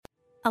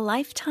A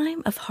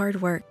lifetime of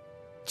hard work,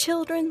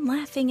 children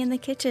laughing in the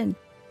kitchen,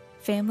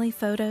 family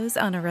photos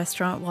on a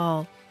restaurant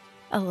wall,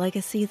 a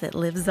legacy that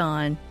lives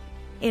on.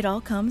 It all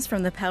comes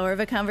from the power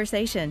of a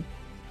conversation,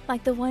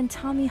 like the one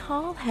Tommy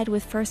Hall had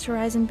with First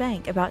Horizon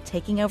Bank about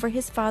taking over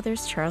his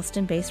father's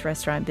Charleston-based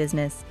restaurant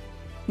business.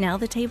 Now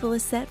the table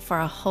is set for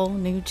a whole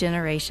new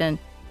generation.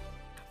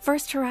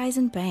 First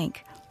Horizon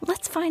Bank.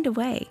 Let's find a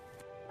way.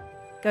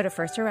 Go to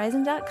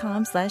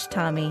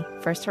firsthorizon.com/Tommy.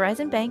 First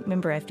Horizon Bank,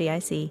 member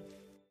FDIC.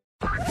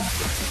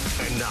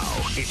 And now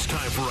it's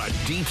time for a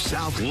Deep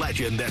South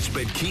legend that's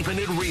been keeping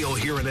it real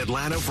here in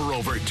Atlanta for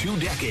over 2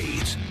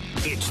 decades.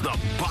 It's the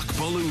Buck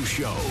Belue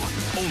Show,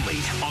 only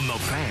on The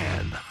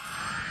Fan.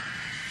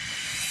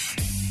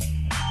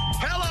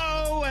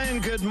 Hello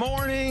and good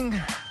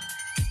morning.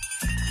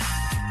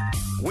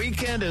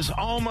 Weekend is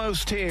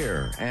almost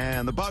here,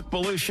 and the Buck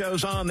Belue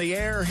Show's on the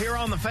air here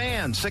on The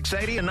Fan,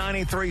 680 and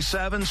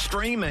 93.7,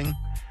 streaming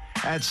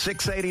at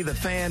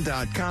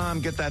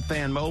 680thefan.com. Get that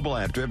Fan mobile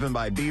app driven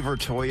by Beaver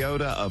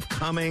Toyota of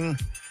Cumming.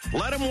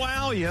 Let them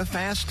wow you.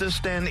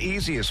 Fastest and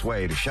easiest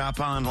way to shop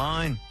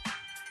online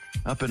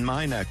up in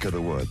my neck of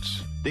the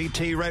woods.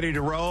 DT ready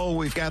to roll.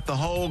 We've got the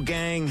whole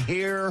gang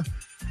here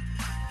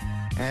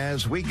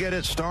as we get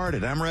it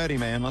started. I'm ready,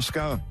 man. Let's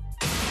go.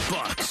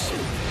 Bucks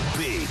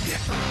Big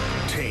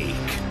Take.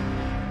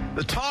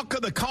 The talk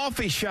of the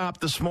coffee shop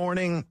this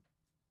morning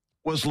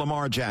was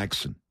Lamar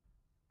Jackson.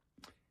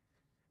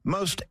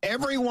 Most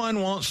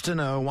everyone wants to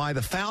know why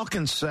the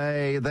Falcons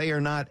say they are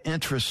not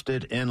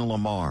interested in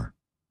Lamar.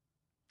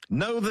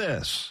 Know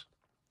this.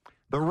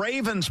 The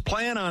Ravens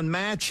plan on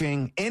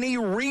matching any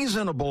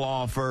reasonable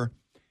offer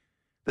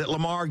that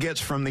Lamar gets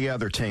from the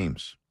other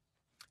teams.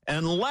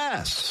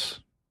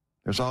 Unless,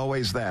 there's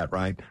always that,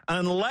 right?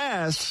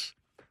 Unless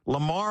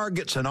Lamar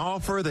gets an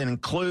offer that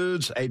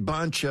includes a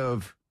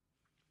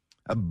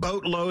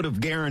boatload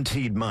of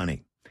guaranteed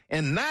money.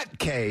 In that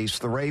case,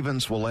 the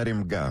Ravens will let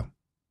him go.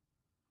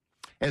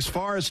 As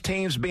far as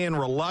teams being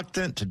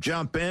reluctant to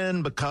jump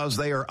in because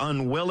they are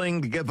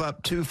unwilling to give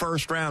up 2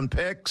 first-round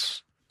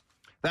picks,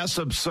 that's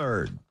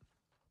absurd.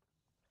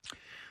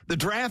 The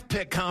draft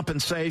pick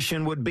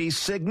compensation would be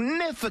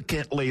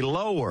significantly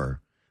lower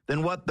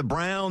than what the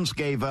Browns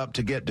gave up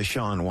to get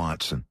Deshaun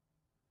Watson.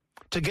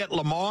 To get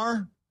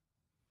Lamar,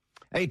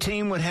 a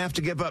team would have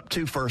to give up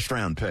 2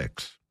 first-round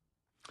picks.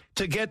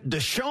 To get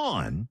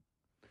Deshaun,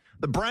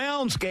 the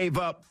Browns gave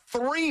up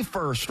 3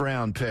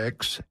 first-round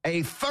picks,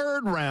 a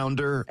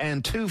third-rounder,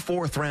 and 2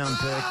 fourth-round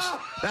picks.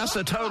 That's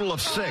a total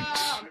of 6.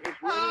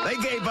 They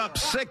gave up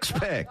 6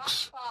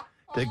 picks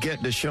to get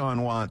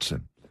Deshaun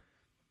Watson.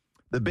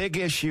 The big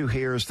issue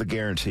here is the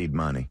guaranteed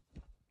money.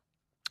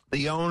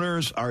 The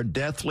owners are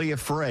deathly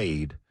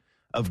afraid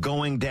of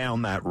going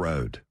down that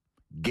road.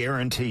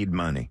 Guaranteed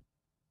money.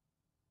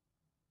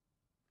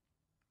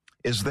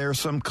 Is there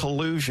some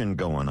collusion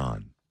going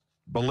on?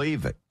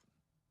 Believe it.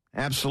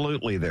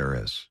 Absolutely there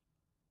is.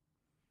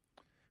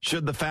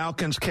 Should the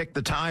Falcons kick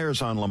the tires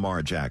on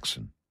Lamar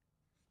Jackson?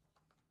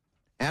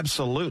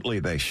 Absolutely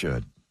they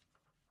should.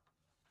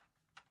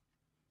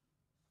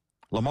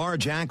 Lamar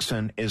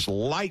Jackson is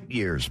light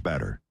years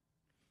better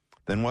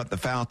than what the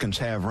Falcons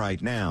have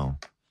right now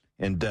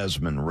in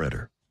Desmond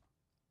Ridder.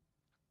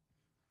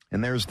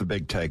 And there's the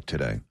big take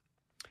today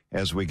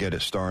as we get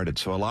it started.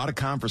 So a lot of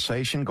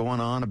conversation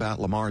going on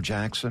about Lamar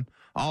Jackson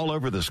all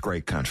over this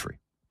great country.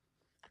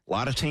 A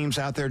lot of teams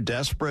out there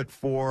desperate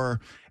for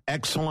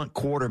excellent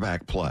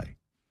quarterback play.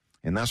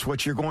 And that's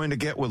what you're going to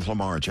get with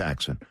Lamar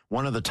Jackson,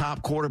 one of the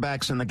top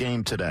quarterbacks in the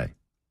game today.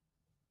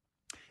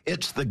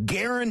 It's the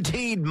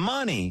guaranteed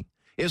money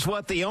is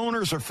what the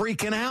owners are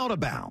freaking out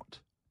about.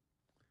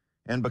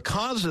 And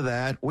because of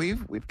that,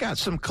 we've got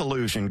some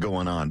collusion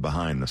going on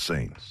behind the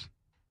scenes.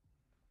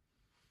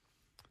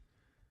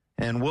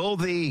 And will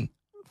the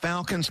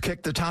Falcons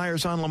kick the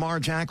tires on Lamar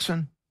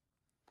Jackson?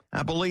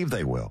 I believe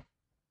they will.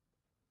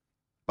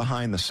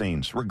 Behind the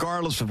scenes,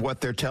 regardless of what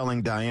they're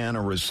telling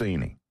Diana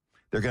Rossini,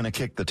 they're going to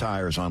kick the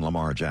tires on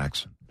Lamar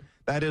Jackson.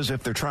 That is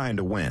if they're trying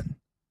to win.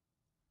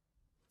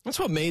 That's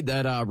what made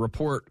that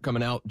report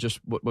coming out just,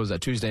 what was that,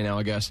 Tuesday now,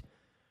 I guess.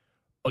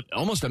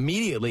 Almost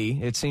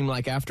immediately, it seemed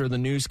like after the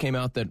news came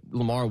out that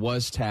Lamar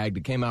was tagged,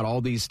 it came out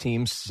all these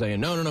teams saying,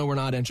 no, we're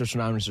not interested,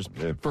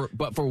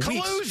 But for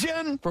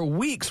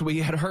weeks, we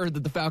had heard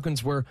that the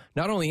Falcons were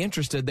not only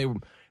interested, they were,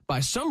 by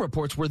some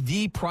reports, were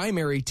the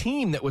primary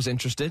team that was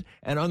interested,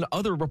 and on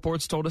other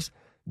reports told us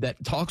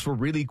that talks were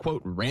really,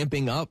 quote,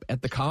 ramping up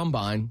at the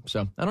Combine.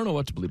 So I don't know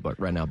what to believe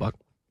right now, Buck.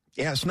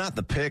 Yeah, it's not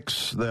the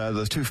picks,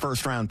 the 2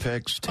 first-round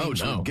picks.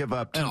 Teams would give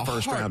up 2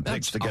 first-round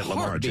picks to get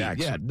Lamar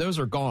Jackson. Yeah, those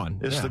are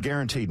gone. It's the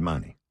guaranteed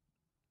money.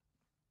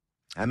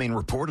 I mean,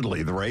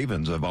 reportedly, the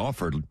Ravens have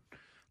offered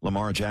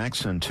Lamar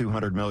Jackson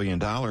 $200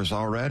 million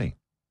already.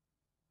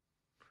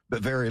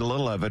 But very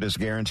little of it is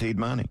guaranteed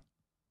money.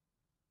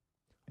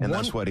 And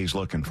that's what he's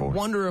looking for.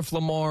 Wonder if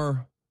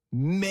Lamar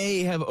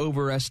may have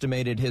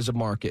overestimated his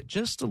market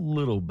just a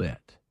little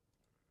bit.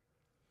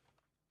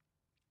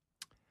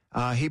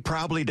 He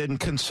probably didn't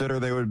consider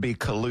there would be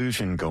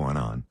collusion going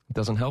on. It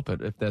doesn't help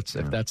it if that's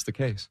the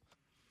case.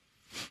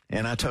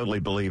 And I totally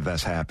believe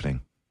that's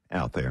happening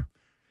out there.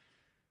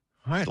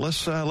 All right, let's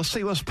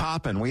see what's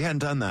popping. We hadn't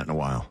done that in a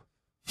while.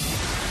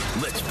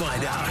 Let's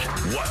find out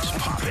what's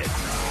popping.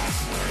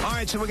 All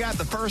right, so we got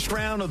the first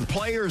round of the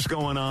players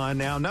going on.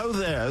 Now, know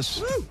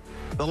this.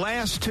 The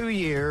last 2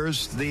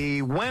 years,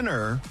 the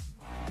winning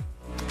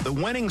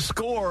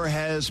score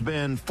has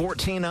been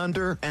 14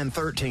 under and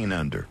 13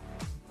 under.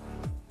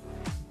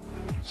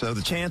 So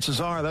the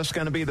chances are that's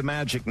going to be the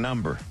magic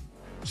number,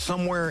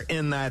 somewhere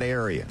in that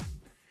area.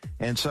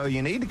 And so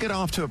you need to get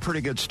off to a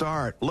pretty good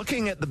start.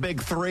 Looking at the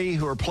big three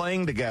who are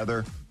playing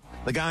together,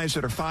 the guys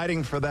that are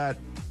fighting for that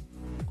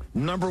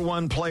number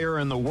one player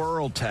in the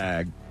world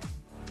tag,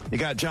 you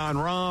got Jon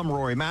Rahm,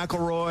 Rory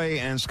McIlroy,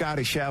 and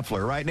Scottie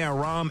Scheffler. Right now,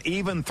 Rahm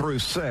even through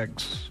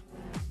 6.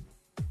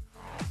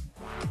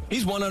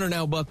 He's 1 under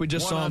now, Buck. We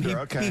just saw him.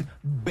 He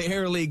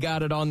barely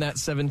got it on that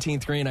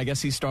 17th green. I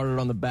guess he started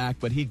on the back,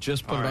 but he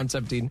just put it on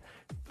 17.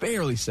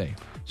 Fairly safe.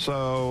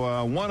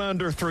 So 1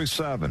 under through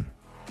 7.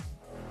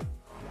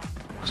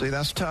 See,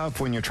 that's tough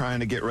when you're trying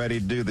to get ready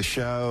to do the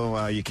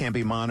show. You can't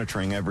be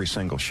monitoring every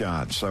single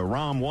shot. So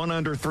Rahm 1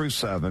 under through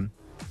 7.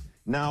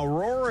 Now,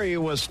 Rory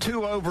was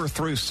 2 over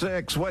through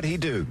 6. What'd he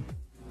do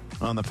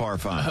on the par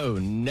 5? Oh,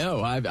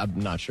 no. I'm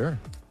not sure.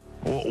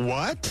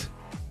 What?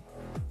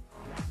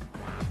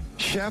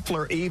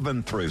 Scheffler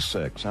even through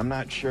 6. I'm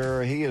not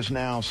sure. He is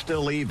now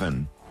still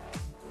even,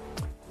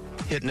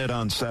 hitting it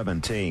on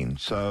 17.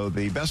 So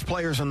the best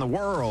players in the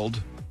world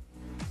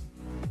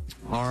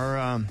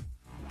are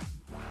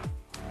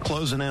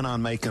closing in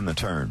on making the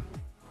turn.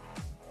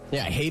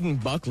 Yeah, Hayden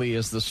Buckley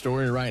is the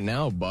story right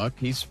now, Buck.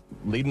 He's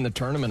leading the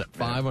tournament at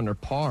 5 under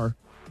par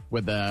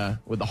with a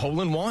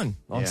hole-in-one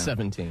on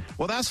 17.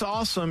 Well, that's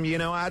awesome.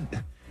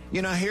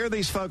 I hear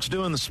these folks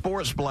doing the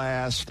sports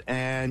blast,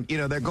 and,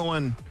 they're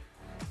going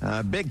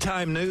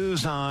big-time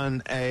news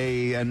on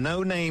a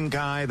no-name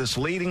guy that's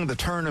leading the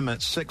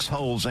tournament 6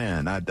 holes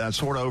in. I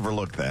sort of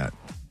overlooked that.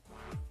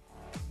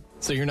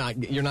 So you're not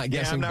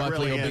guessing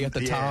Buckley will be at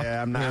the top?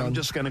 Yeah, I'm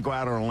just going to go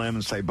out on a limb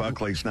and say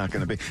Buckley's not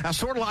going to be. I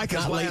sort of like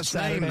his last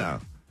name, though.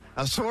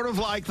 I sort of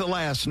like the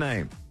last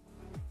name.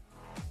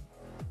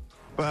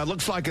 But it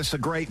looks like it's a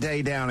great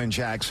day down in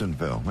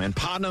Jacksonville, in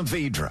Ponte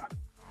Vedra.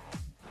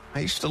 I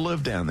used to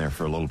live down there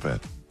for a little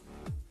bit.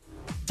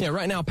 Yeah,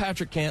 right now,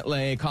 Patrick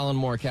Cantlay, Colin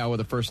Morikawa are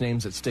the first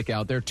names that stick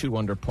out. They're 2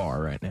 under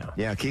par right now.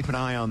 Yeah, keep an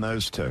eye on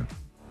those two.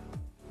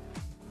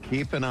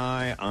 Keep an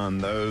eye on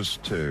those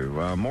two.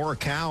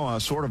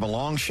 Morikawa, sort of a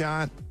long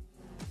shot,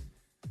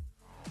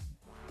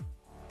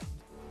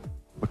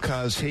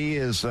 because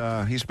he's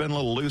been a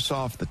little loose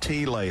off the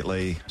tee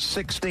lately.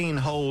 16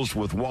 holes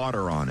with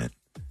water on it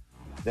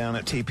down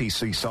at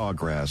TPC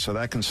Sawgrass, so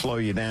that can slow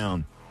you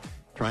down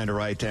trying to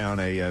write down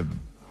a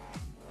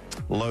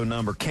low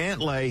number.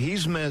 Cantlay,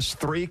 he's missed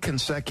 3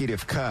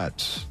 consecutive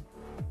cuts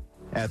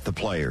at the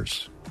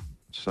Players.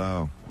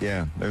 So,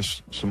 yeah,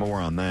 there's some more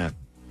on that.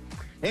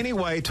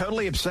 Anyway,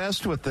 totally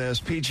obsessed with this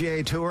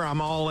PGA Tour.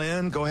 I'm all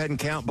in. Go ahead and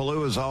count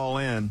Baloo as all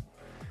in.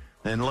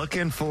 And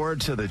looking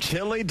forward to the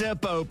Chili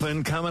Dip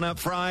Open coming up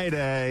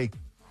Friday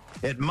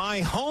at my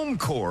home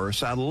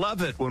course. I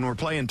love it when we're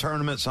playing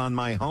tournaments on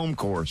my home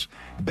course.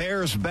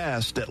 Bears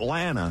Best,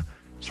 Atlanta.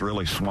 It's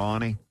really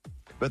Swanee,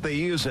 but they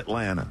use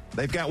Atlanta.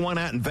 They've got one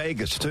out in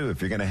Vegas, too, if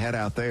you're going to head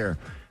out there.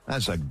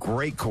 That's a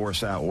great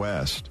course out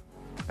west,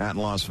 out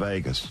in Las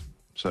Vegas.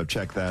 So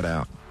check that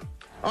out.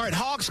 All right,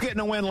 Hawks getting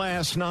a win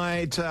last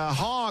night.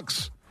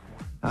 Hawks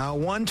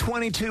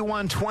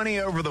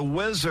 122-120 over the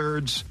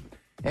Wizards.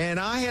 And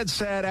I had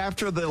said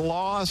after the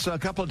loss a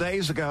couple of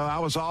days ago, I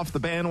was off the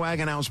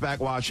bandwagon. I was back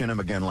watching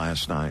them again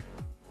last night.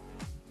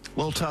 A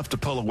little tough to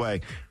pull away.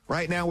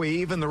 Right now,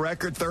 we even the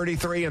record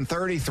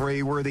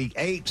 33-33. We're the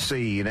 8th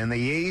seed in the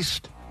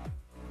East.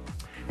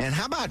 And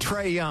how about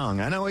Trae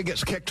Young? I know he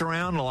gets kicked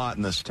around a lot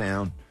in this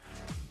town.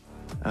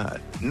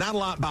 Not a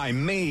lot by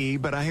me,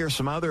 but I hear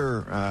some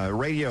other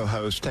radio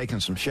hosts taking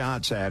some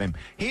shots at him.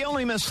 He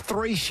only missed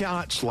 3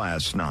 shots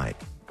last night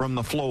from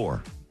the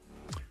floor.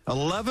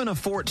 11 of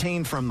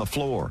 14 from the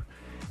floor.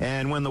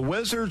 And when the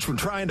Wizards were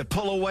trying to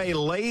pull away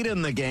late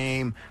in the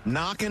game,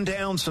 knocking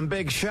down some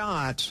big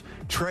shots,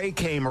 Trae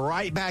came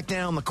right back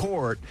down the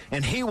court,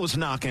 and he was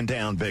knocking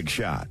down big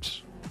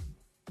shots.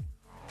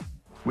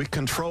 We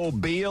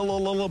controlled Beal a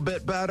little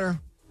bit better,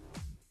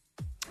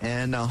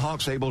 and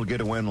Hawks able to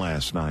get a win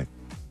last night.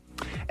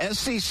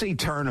 SEC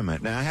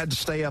tournament. Now, I had to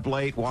stay up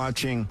late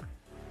watching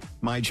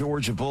my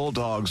Georgia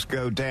Bulldogs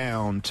go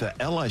down to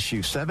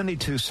LSU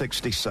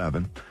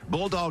 72-67.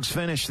 Bulldogs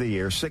finished the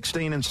year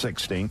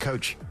 16-16.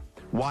 Coach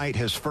White,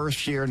 his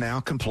first year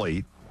now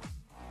complete.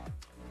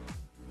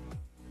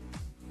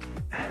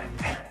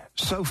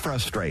 So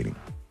frustrating.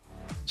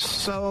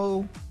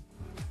 So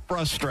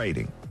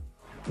frustrating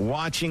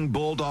watching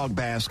Bulldog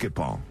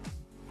basketball.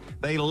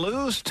 They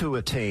lose to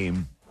a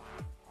team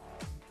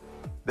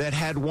that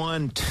had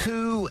won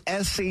 2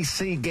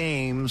 SEC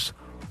games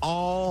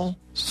all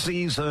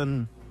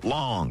season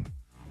long.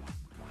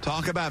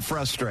 Talk about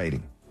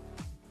frustrating.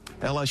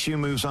 LSU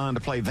moves on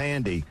to play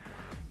Vandy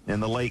in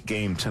the late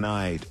game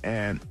tonight.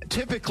 And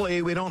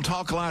typically we don't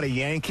talk a lot of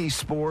Yankee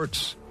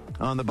sports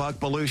on the Buck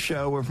Belue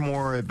Show. We're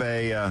more of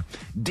a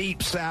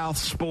deep South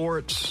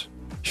sports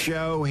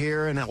show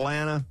here in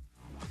Atlanta.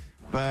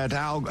 But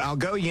I'll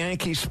go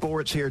Yankee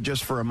sports here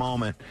just for a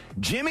moment.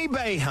 Jimmy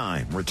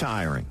Boeheim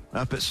retiring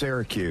up at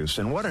Syracuse.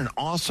 And what an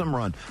awesome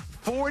run.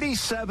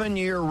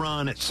 47-year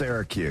run at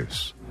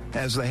Syracuse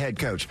as the head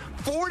coach.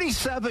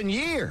 47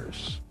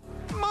 years.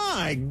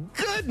 My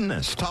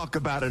goodness. Talk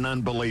about an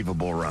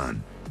unbelievable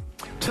run.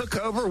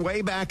 Took over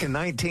way back in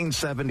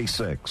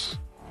 1976.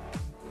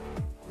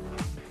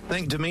 I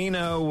think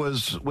Domino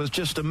was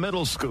just a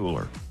middle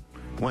schooler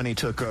when he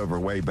took over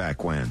way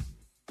back when.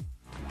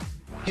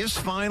 His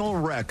final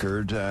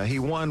record, he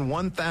won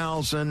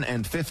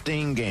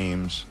 1,015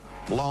 games,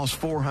 lost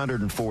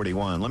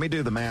 441. Let me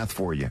do the math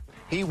for you.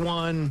 He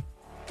won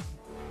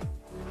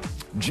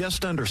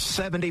just under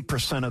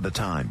 70% of the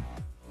time,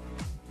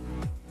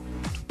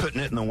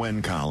 putting it in the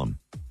win column.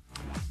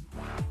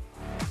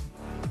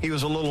 He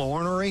was a little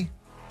ornery,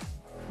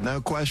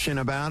 no question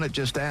about it.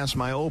 Just ask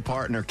my old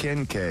partner,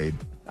 Kincaid.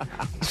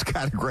 He's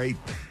got a great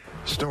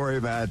story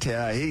about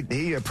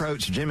he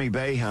approached Jimmy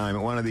Boeheim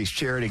at one of these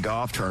charity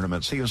golf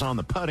tournaments. He was on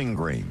the putting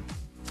green,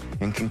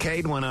 and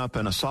Kincaid went up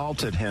and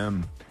assaulted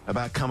him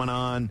about coming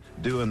on,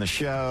 doing the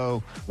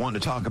show,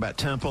 wanting to talk about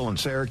Temple and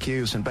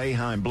Syracuse, and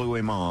Boeheim blew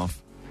him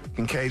off.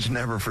 Kincaid's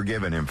never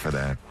forgiven him for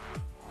that.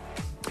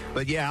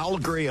 But yeah, I'll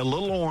agree, a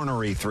little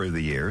ornery through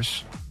the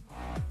years.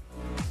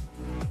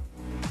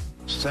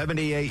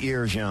 78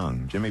 years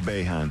young, Jimmy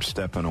Boeheim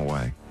stepping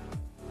away.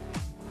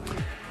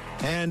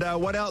 And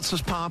what else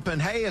is popping?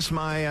 Hey, it's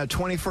my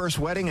 21st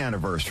wedding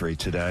anniversary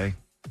today.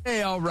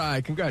 Hey, all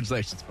right.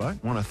 Congratulations, bud.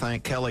 I want to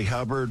thank Kelly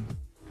Hubbard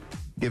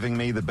giving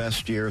me the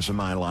best years of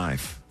my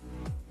life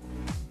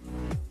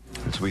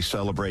as we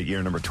celebrate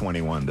year number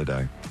 21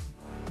 today.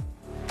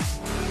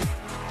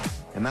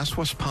 And that's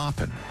what's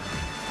popping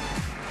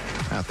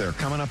out there.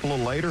 Coming up a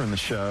little later in the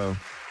show,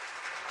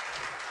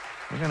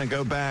 we're going to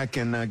go back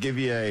and give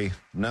you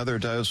another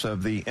dose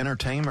of the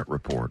entertainment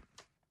report.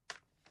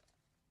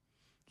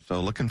 So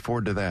looking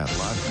forward to that. A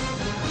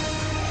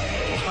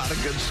lot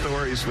of good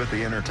stories with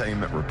the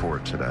entertainment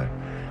report today.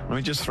 Let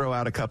me just throw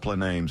out a couple of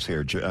names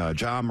here.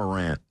 Ja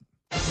Morant.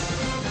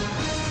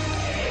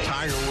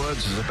 Tiger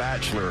Woods is a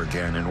bachelor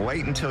again, and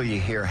wait until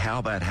you hear how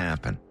that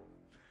happened.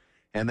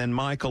 And then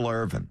Michael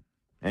Irvin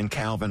and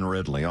Calvin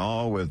Ridley,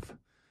 all with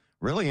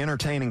really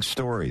entertaining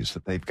stories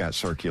that they've got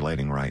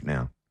circulating right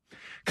now.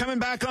 Coming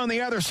back on the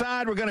other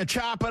side, we're going to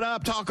chop it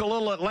up, talk a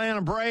little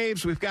Atlanta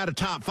Braves. We've got a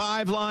top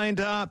 5 lined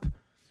up.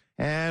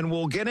 And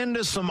we'll get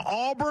into some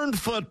Auburn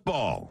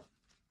football.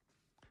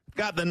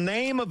 Got the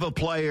name of a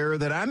player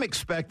that I'm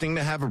expecting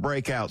to have a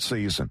breakout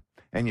season.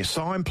 And you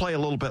saw him play a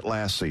little bit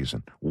last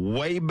season.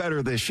 Way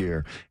better this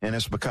year, and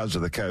it's because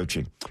of the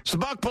coaching. It's the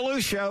Buck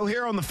Belue Show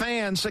here on the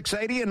Fan,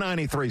 680 and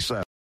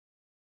 93.7.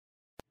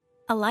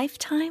 A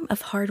lifetime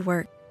of hard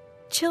work.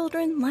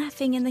 Children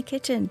laughing in the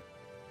kitchen.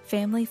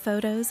 Family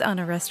photos on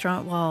a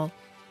restaurant wall.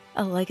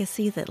 A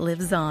legacy that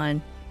lives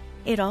on.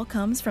 It all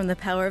comes from the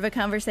power of a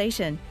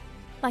conversation.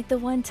 Like the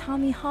one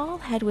Tommy Hall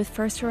had with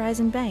First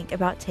Horizon Bank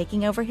about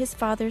taking over his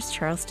father's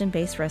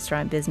Charleston-based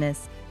restaurant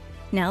business.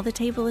 Now the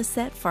table is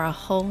set for a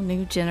whole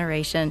new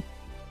generation.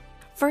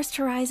 First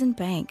Horizon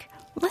Bank.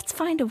 Let's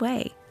find a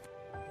way.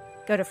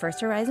 Go to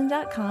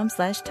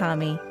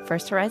firsthorizon.com/Tommy.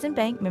 First Horizon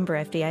Bank,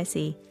 member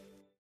FDIC.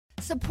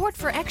 Support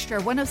for Extra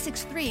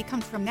 106.3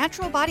 comes from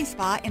Natural Body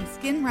Spa and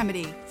Skin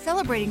Remedy,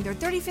 celebrating their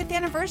 35th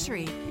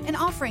anniversary and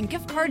offering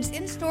gift cards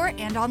in-store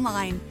and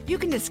online. You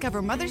can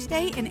discover Mother's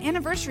Day and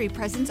anniversary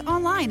presents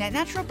online at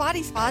Natural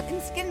Body Spa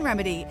and Skin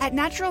Remedy at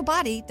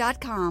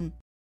naturalbody.com.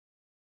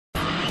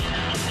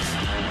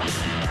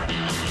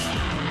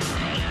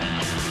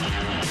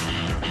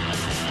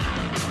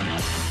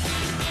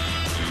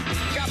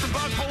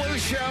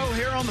 Show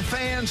here on the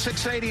Fan,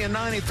 680 and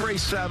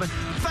 93.7.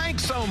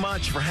 Thanks so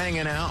much for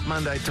hanging out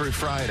Monday through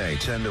Friday,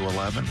 10 to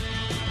 11.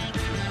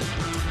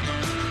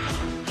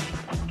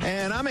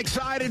 And I'm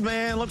excited,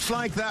 man. Looks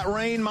like that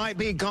rain might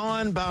be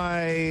gone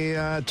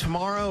by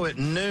tomorrow at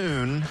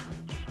noon.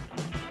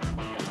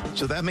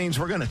 So that means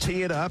we're going to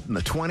tee it up in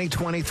the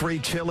 2023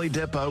 Chili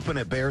Dip Open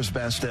at Bears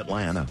Best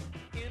Atlanta.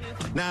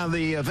 Now,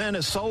 the event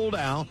is sold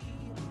out.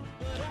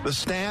 The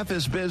staff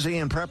is busy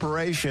in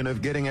preparation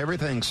of getting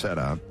everything set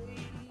up.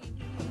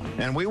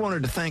 And we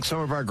wanted to thank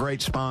some of our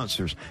great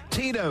sponsors.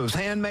 Tito's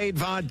Handmade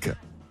Vodka.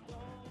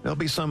 There'll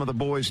be some of the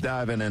boys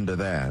diving into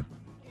that,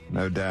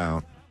 no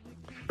doubt.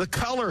 The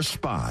Color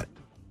Spot.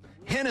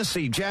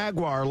 Hennessy,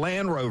 Jaguar,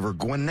 Land Rover,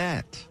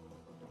 Gwinnett.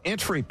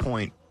 Entry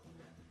Point.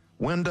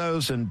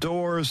 Windows and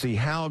Doors, the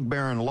Haug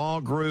Barron Law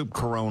Group,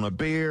 Corona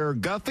Beer.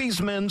 Guffey's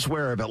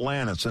Menswear of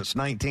Atlanta since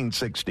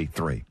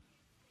 1963.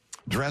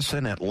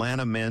 Dressing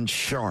Atlanta men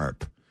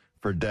sharp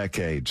for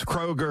decades.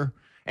 Kroger,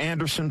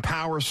 Anderson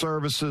Power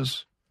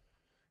Services.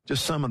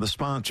 Just some of the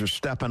sponsors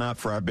stepping up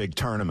for our big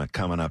tournament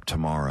coming up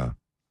tomorrow.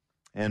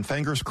 And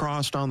fingers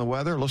crossed on the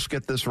weather. Let's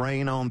get this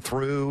rain on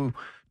through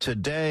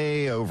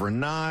today,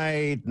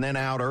 overnight, and then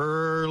out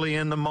early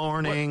in the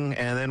morning,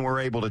 and then we're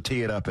able to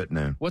tee it up at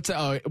noon. What's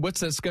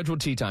that scheduled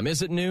tee time?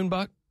 Is it noon,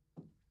 Buck?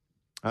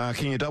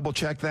 Can you double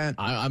check that?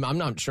 I'm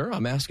not sure.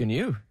 I'm asking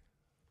you.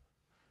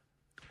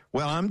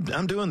 Well,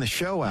 I'm doing the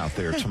show out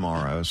there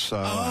tomorrow, so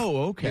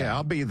okay. Yeah,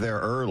 I'll be there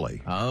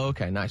early. Oh,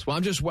 okay, nice. Well,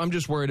 I'm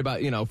just worried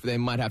about if they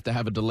might have to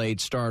have a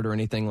delayed start or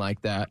anything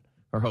like that,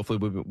 or hopefully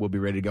we'll be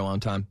ready to go on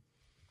time.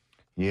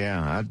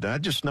 Yeah, I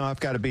just know I've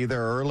got to be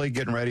there early,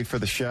 getting ready for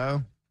the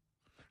show.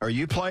 Are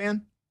you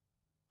playing?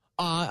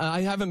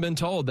 I haven't been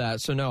told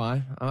that, so no.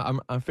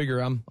 I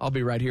figure I'll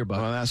be right here, Buck.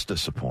 Well, that's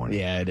disappointing.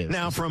 Yeah, it is.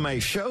 Now, from a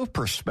show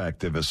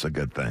perspective, it's a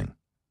good thing.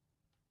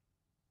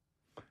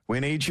 We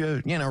need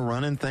you,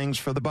 running things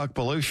for the Buck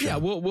Belue Show. Yeah,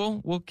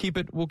 we'll keep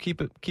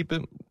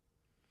it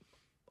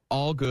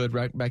all good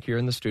right back here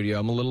in the studio.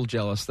 I'm a little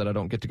jealous that I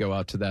don't get to go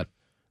out to that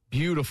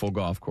beautiful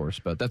golf course,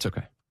 but that's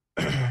okay.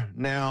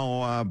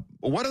 Now,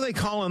 what are they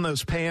calling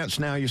those pants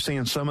now you're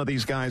seeing some of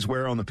these guys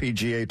wear on the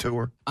PGA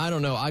Tour? I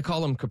don't know. I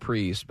call them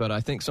capris, but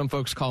I think some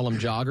folks call them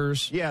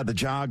joggers. Yeah, the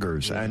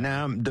joggers. Yeah.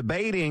 Now I'm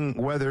debating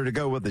whether to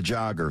go with the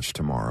joggers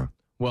tomorrow.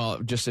 Well,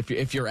 just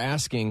if you're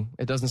asking,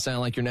 it doesn't sound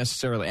like you're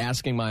necessarily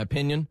asking my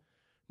opinion.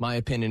 My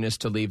opinion is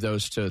to leave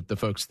those to the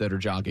folks that are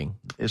jogging.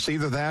 It's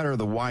either that or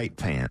the white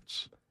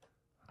pants.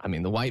 I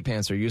mean, the white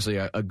pants are usually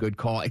a good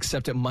call,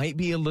 except it might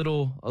be a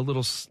little soggy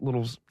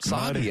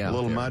out there. A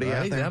little muddy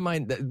right?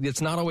 out there.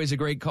 It's not always a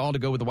great call to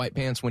go with the white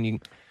pants when you.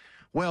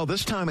 Well,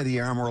 this time of the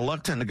year, I'm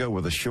reluctant to go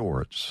with the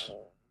shorts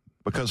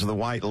because of the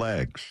white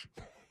legs.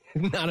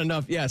 Not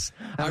enough. Yes,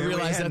 I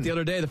realized that the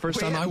other day. The first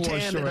time I wore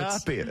shorts,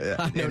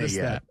 I noticed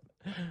that.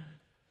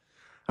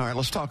 All right,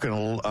 let's talk a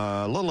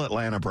little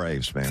Atlanta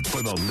Braves, man.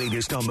 For the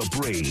latest on the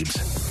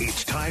Braves,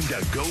 it's time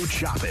to go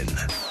chopping.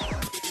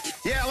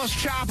 Yeah,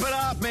 let's chop it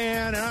up,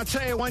 man. And I'll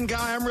tell you one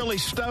guy I'm really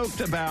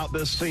stoked about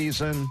this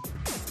season.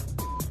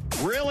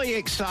 Really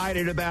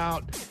excited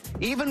about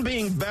even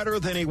being better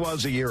than he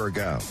was a year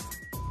ago.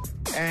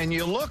 And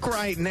you look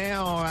right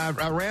now,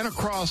 I ran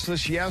across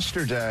this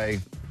yesterday,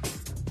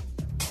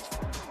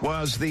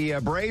 was the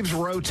Braves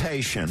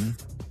rotation.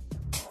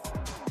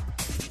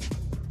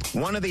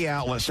 One of the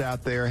outlets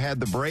out there had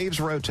the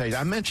Braves rotation.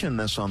 I mentioned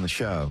this on the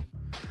show.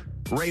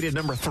 Rated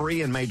number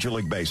 3 in Major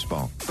League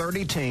Baseball.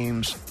 30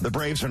 teams. The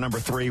Braves are number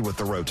 3 with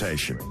the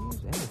rotation.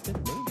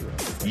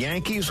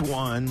 Yankees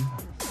 1.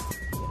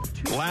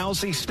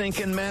 Lousy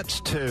stinking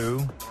Mets 2.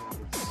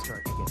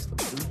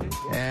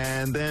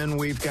 And then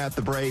we've got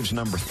the Braves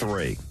number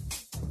 3.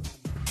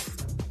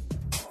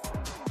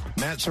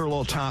 Mets are a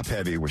little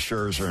top-heavy with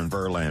Scherzer and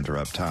Verlander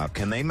up top.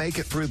 Can they make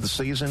it through the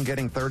season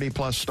getting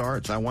 30-plus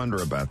starts? I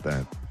wonder about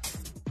that.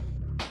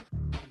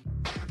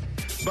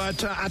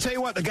 But I tell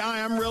you what, the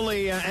guy I'm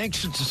really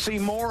anxious to see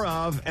more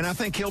of, and I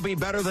think he'll be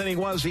better than he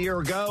was a year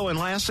ago, and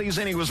last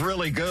season he was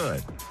really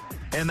good,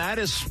 and that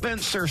is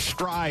Spencer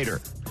Strider.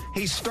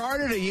 He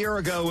started a year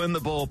ago in the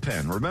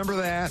bullpen. Remember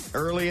that?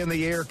 Early in the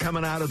year,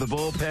 coming out of the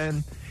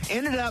bullpen.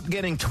 Ended up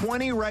getting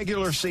 20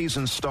 regular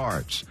season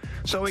starts.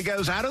 So he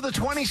goes out of the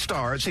 20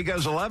 starts, he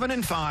goes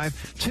 11-5,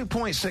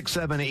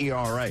 2.67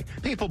 ERA.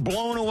 People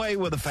blown away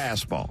with a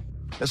fastball,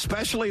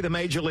 especially the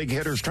major league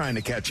hitters trying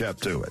to catch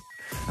up to it.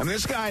 I mean,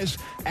 this guy's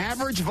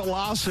average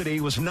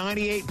velocity was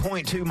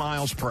 98.2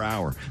 miles per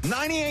hour.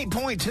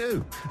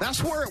 98.2.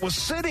 That's where it was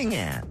sitting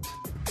at.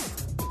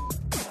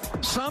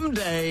 Some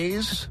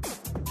days,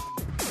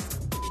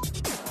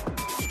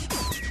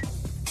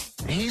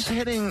 he's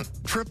hitting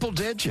triple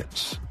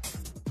digits.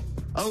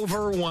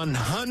 Over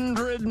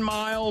 100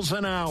 miles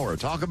an hour.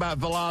 Talk about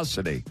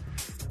velocity.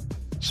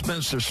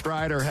 Spencer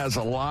Strider has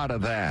a lot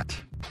of that.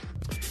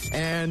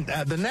 And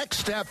the next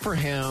step for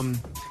him,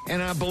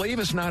 and I believe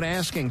it's not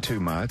asking too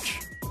much,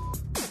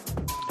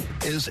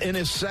 is in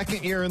his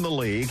second year in the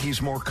league,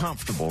 he's more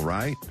comfortable,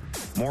 right?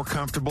 More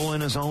comfortable in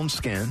his own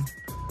skin,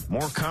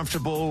 more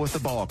comfortable with the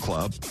ball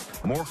club,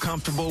 more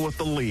comfortable with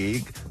the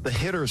league, the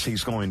hitters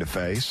he's going to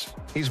face.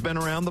 He's been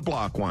around the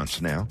block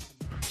once now,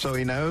 so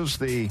he knows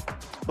the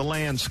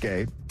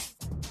landscape.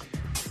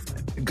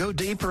 Go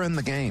deeper in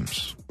the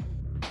games.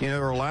 You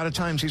know, a lot of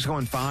times he's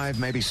going 5,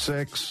 maybe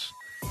 6.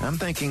 I'm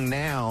thinking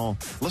now,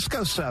 let's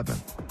go 7.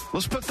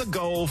 Let's put the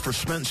goal for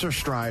Spencer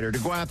Strider to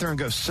go out there and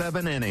go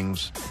 7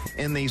 innings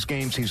in these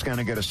games he's going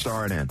to get a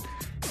start in.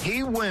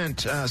 He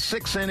went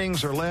 6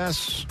 innings or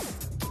less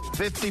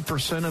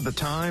 50% of the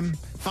time.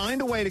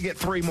 Find a way to get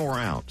 3 more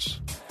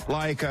outs,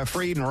 like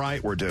Fried and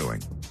Wright were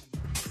doing.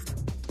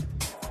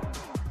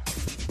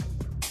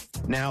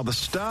 Now, the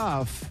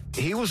stuff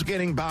he was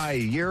getting by a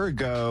year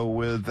ago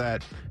with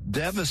that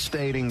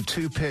devastating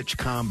 2-pitch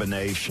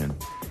combination.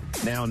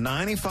 Now,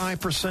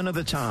 95% of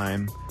the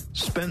time,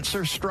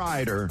 Spencer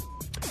Strider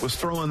was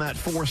throwing that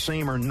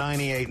 4-seamer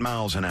 98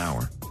 miles an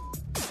hour.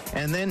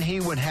 And then he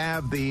would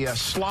have the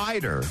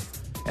slider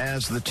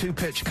as the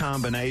 2-pitch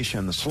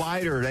combination. The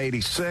slider at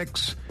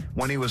 86,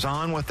 when he was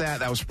on with that,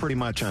 that was pretty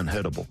much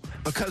unhittable.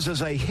 Because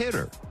as a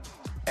hitter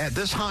at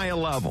this high a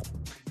level,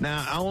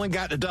 now I only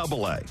got to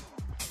AA.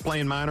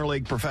 playing minor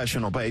league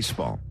professional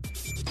baseball.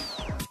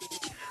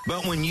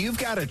 But when you've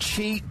got to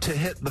cheat to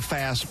hit the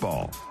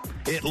fastball,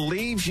 it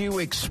leaves you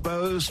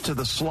exposed to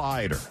the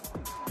slider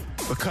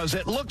because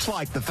it looks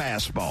like the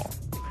fastball.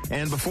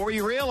 And before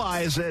you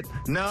realize it,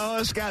 no,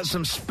 it's got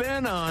some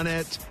spin on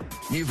it.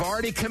 You've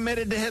already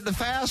committed to hit the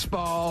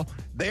fastball.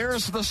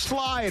 There's the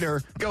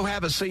slider. Go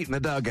have a seat in the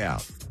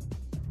dugout.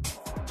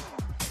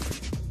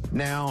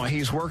 Now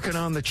he's working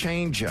on the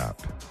changeup,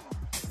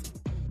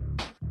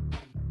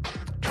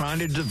 trying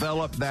to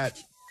develop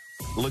that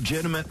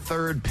legitimate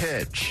third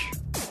pitch.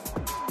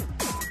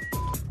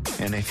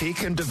 And if he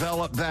can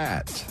develop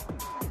that,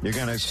 you're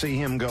going to see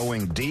him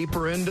going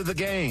deeper into the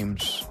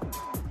games.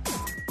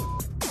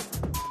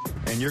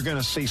 And you're going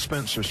to see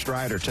Spencer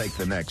Strider take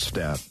the next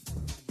step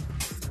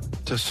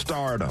to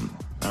stardom,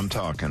 I'm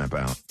talking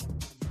about.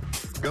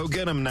 Go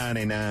get him,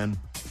 99.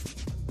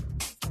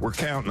 We're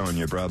counting on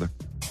you, brother.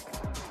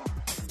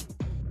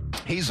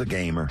 He's a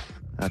gamer.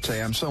 I tell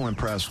you, I'm so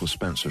impressed with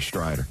Spencer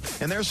Strider.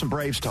 And there's some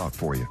Braves talk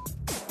for you.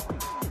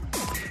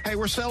 Hey,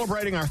 we're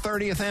celebrating our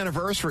 30th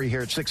anniversary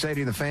here at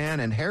 680 The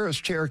Fan and Harris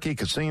Cherokee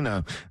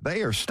Casino.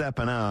 They are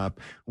stepping up.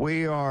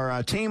 We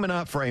are teaming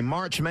up for a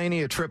March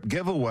Mania trip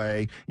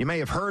giveaway. You may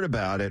have heard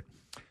about it.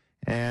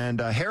 And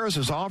Harris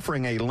is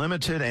offering a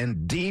limited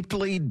and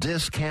deeply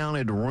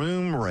discounted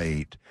room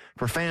rate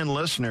for fan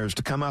listeners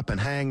to come up and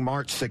hang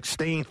March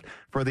 16th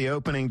for the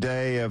opening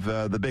day of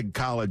the big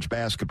college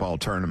basketball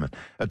tournament.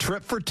 A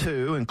trip for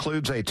two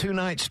includes a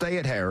 2-night stay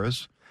at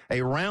Harris,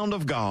 a round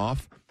of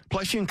golf,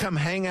 plus you can come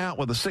hang out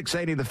with a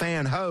 680 The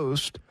Fan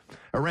host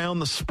around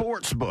the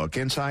sports book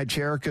inside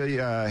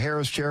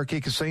Harris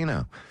Cherokee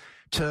Casino.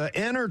 To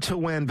enter to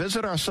win,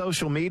 visit our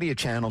social media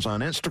channels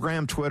on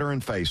Instagram, Twitter,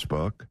 and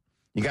Facebook.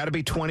 You got to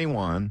be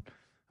 21,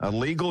 a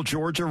legal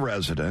Georgia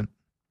resident,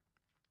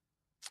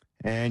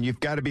 and you've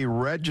got to be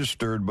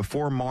registered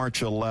before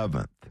March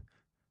 11th.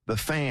 The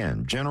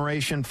Fan,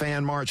 Generation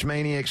Fan March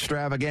Mania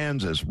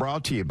Extravaganza is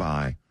brought to you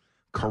by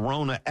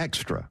Corona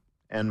Extra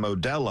and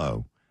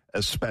Modelo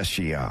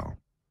Especial.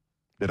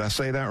 Did I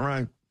say that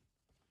right?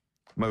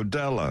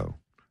 Modelo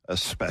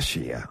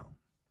Especial.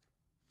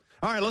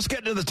 All right, let's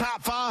get to the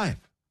top five.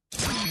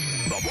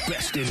 The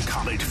best in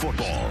college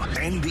football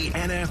and the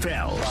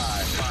NFL.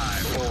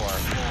 5, 4,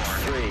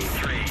 3,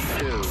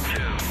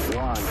 2,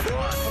 1.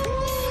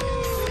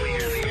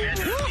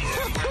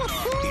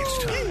 It's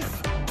time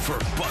for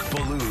Buck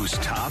Belew's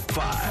Top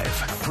 5.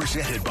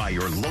 Presented by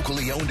your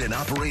locally owned and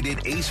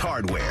operated Ace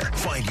Hardware.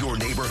 Find your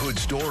neighborhood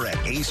store at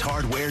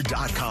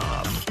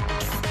acehardware.com.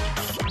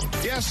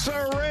 Yes,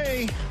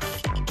 sirree.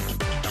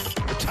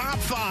 Top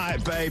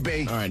 5,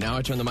 baby. All right, now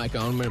I turn the mic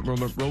on.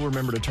 We'll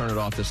remember to turn it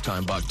off this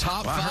time, Buck.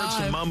 Top 5. I heard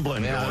some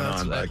mumbling going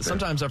on back there.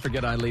 Sometimes I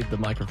forget I leave the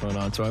microphone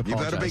on, so I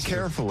apologize. You better be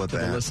careful with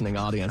that. The listening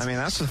audience. I mean,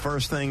 that's the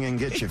first thing that can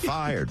get you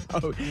fired.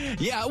 Oh,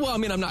 yeah, well, I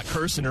mean, I'm not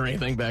cursing or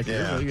anything back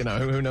there. You know,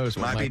 who knows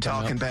what might be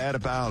talking bad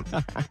about,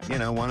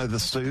 one of the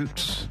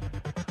suits.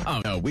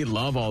 Oh, no, we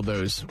love all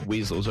those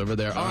weasels over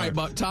there. All right,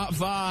 Buck, top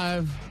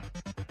 5.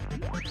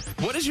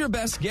 What is your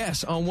best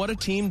guess on what a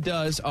team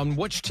does, on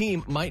which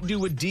team might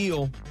do a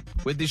deal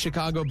with the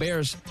Chicago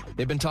Bears?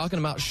 They've been talking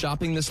about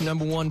shopping this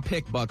number 1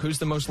 pick, Buck. Who's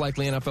the most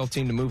likely NFL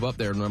team to move up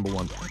there to number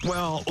 1?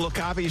 Well,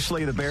 look,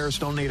 obviously the Bears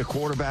don't need a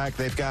quarterback.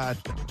 They've got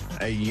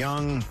a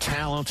young,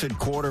 talented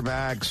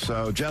quarterback.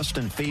 So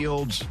Justin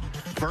Fields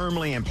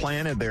firmly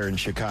implanted there in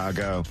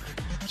Chicago.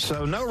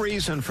 So no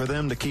reason for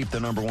them to keep the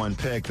number 1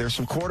 pick. There's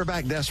some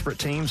quarterback desperate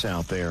teams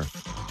out there.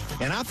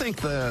 And I think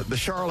the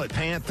Charlotte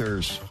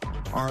Panthers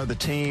are the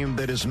team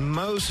that is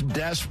most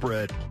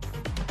desperate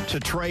to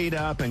trade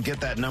up and get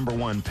that number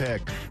 1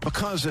 pick.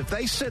 Because if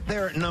they sit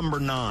there at number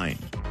 9,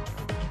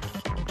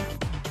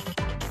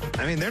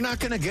 I mean, they're not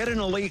going to get an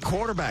elite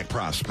quarterback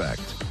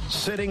prospect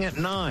sitting at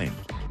 9.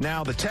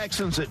 Now, the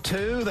Texans at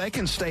 2, they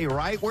can stay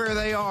right where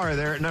they are.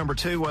 They're at number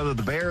 2, whether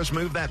the Bears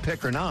move that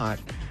pick or not.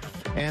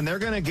 And they're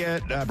going to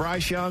get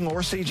Bryce Young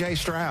or C.J.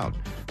 Stroud.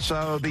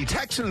 So the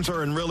Texans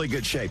are in really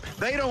good shape.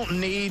 They don't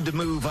need to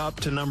move up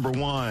to number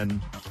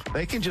 1.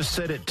 They can just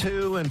sit at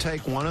 2 and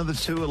take one of the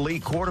 2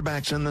 elite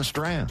quarterbacks in this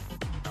draft.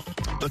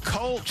 The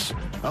Colts,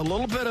 a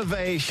little bit of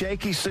a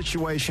shaky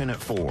situation at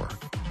 4.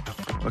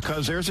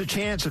 Because there's a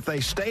chance if they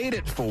stayed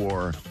at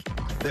 4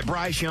 that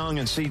Bryce Young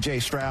and C.J.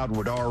 Stroud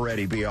would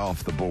already be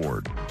off the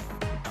board.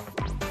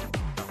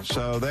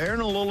 So they're in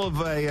a little of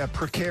a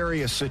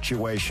precarious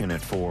situation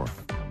at 4.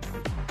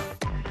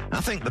 I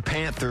think the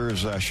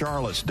Panthers,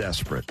 Charlotte's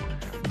desperate.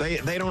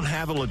 They don't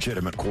have a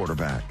legitimate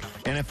quarterback.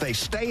 And if they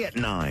stay at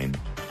 9,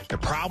 they're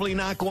probably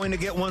not going to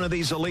get one of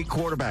these elite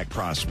quarterback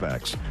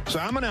prospects. So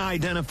I'm going to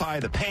identify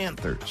the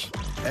Panthers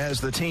as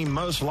the team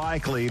most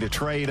likely to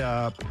trade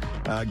up,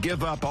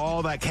 give up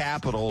all that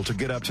capital to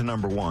get up to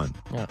number 1.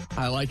 Yeah,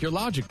 I like your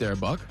logic there,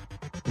 Buck.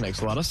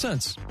 Makes a lot of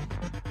sense.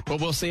 But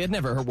we'll see. It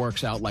never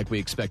works out like we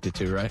expect it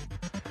to, right?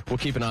 We'll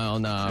keep an eye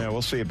on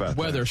we'll see about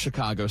whether that.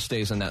 Chicago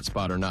stays in that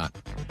spot or not.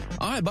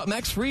 All right, but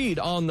Max Fried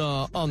on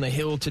the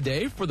hill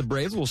today for the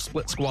Braves. A little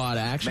split squad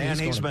action. Man,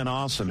 he's been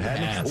awesome,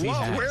 hasn't he?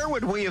 Where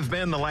would we have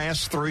been the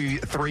last three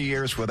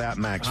years without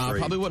Max Fried?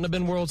 Probably wouldn't have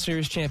been World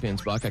Series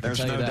champions, Buck.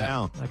 There's no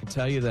doubt. I can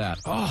tell you that.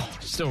 Oh,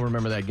 still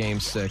remember that Game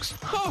 6.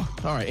 Oh.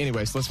 All right,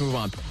 anyways, let's move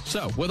on.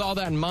 So, with all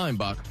that in mind,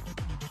 Buck,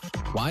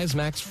 why has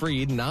Max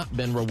Fried not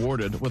been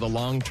rewarded with a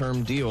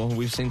long-term deal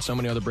we've seen so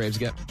many other Braves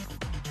get?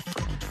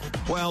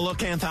 Well, look,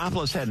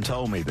 Anthopoulos hadn't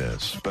told me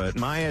this, but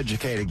my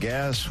educated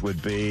guess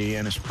would be,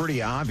 and it's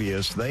pretty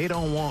obvious, they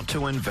don't want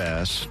to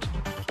invest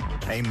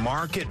a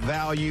market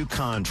value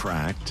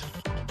contract,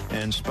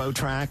 and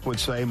Spotrac would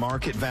say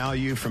market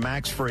value for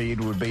Max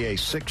Fried would be a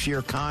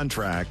 6-year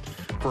contract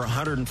for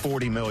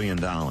 $140 million.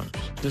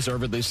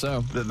 Deservedly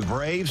so. The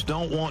Braves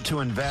don't want to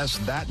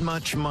invest that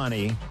much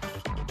money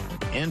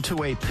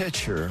into a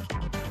pitcher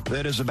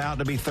that is about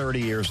to be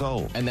 30 years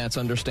old. And that's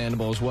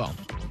understandable as well.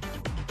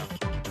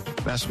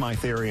 That's my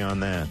theory on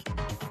that.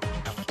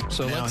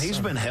 So now, he's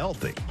been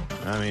healthy.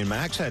 I mean,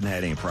 Max hadn't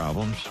had any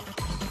problems,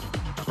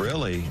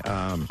 really.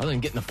 Other than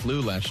getting the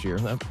flu last year.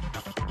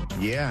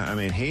 Yeah, I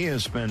mean, he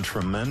has been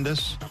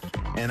tremendous.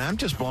 And I'm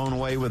just blown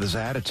away with his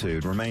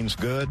attitude. Remains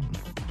good.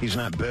 He's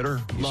not bitter.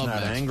 He's not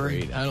Max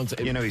angry.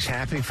 Fried. He's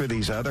happy for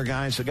these other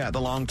guys that got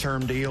the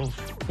long-term deals.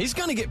 He's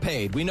going to get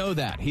paid. We know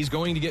that. He's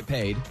going to get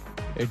paid.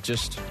 It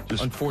just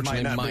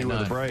unfortunately might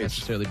not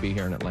necessarily be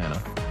here in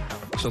Atlanta.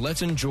 So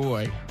let's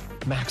enjoy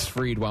Max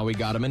Fried while we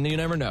got him. And you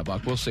never know,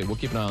 Buck. We'll see. We'll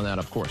keep an eye on that,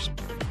 of course.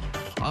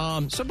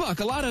 So, Buck,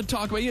 a lot of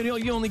talk about,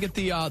 you only get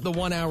the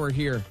 1 hour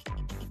here,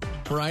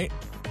 right?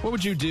 What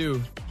would you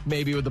do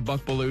maybe with the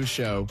Buck Belue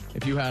show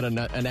if you had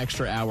an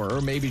extra hour,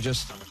 or maybe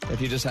just if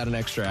you just had an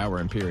extra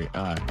hour in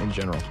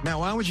general?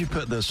 Now, why would you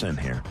put this in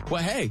here?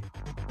 Well, hey,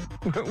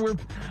 we're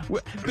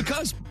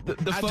because the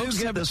folks I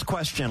do get this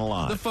question a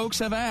lot. The folks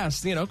have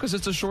asked, because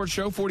it's a short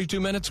show, 42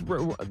 minutes,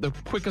 the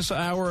quickest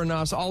hour in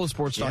all of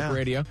Sports Talk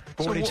Radio.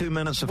 42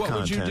 minutes of content.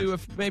 What would you do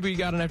if maybe you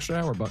got an extra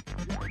hour, Buck?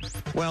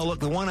 Well, look,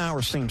 the 1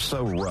 hour seems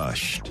so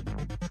rushed.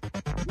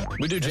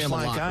 We do jam it's a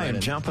lot. Like I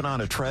am jumping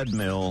on a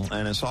treadmill,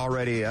 and it's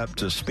already up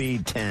to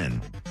speed 10.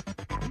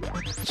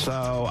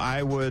 So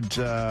I would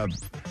have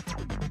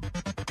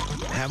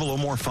a little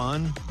more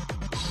fun.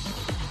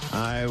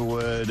 I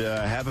would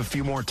have a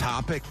few more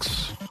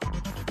topics.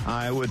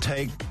 I would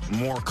take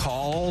more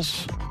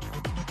calls.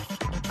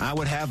 I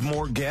would have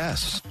more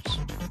guests.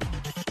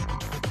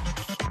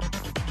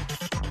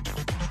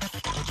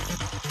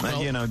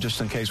 Well,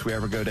 just in case we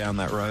ever go down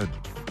that road.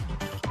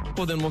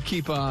 Well, then we'll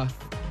keep...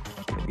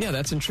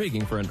 that's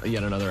intriguing for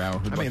yet another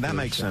hour. I mean, that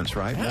makes sense,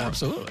 right? Yeah,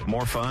 absolutely.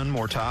 More fun,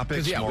 more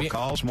topics, more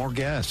calls, more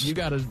guests. You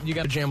gotta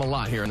jam a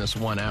lot here in this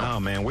 1 hour. Oh,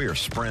 man, we are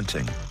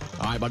sprinting.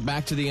 All right, but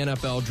back to the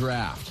NFL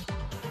draft.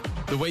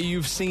 The way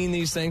you've seen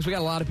these things, we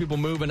got a lot of people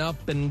moving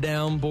up and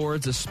down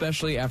boards,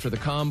 especially after the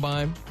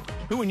Combine.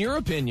 Who, in your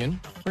opinion,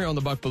 here on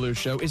the Buck Belue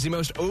Show, is the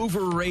most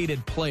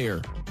overrated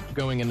player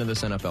going into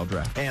this NFL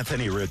draft?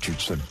 Anthony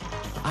Richardson.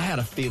 I had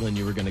a feeling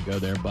you were going to go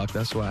there, Buck.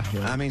 That's why.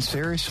 I mean,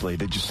 seriously,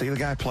 did you see the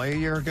guy play a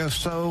year ago?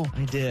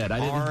 I did.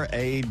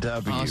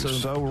 R-A-W,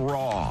 so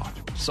raw.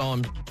 Saw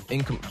him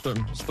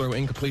throw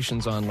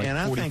incompletions on 45%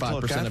 of his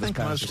passes. I think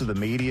most of the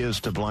media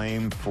is to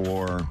blame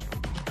for,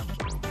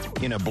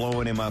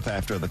 blowing him up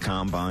after the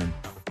Combine.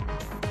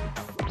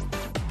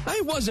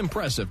 He was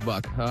impressive,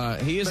 Buck.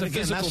 He is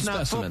physical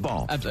specimen.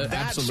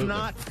 That's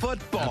not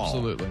football.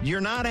 Absolutely.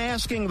 You're not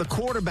asking the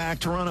quarterback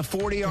to run a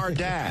 40-yard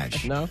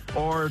dash. No.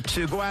 Or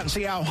to go out and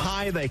see how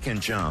high they can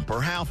jump,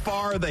 or how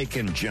far they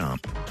can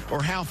jump,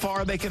 or how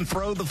far they can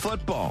throw the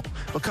football.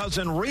 Because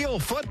in real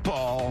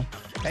football,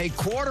 a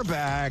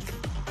quarterback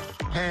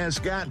has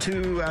got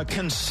to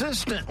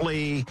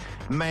consistently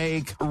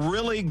make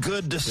really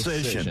good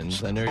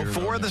decisions.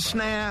 Before the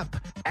snap,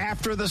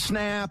 after the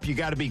snap. You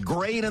got to be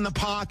great in the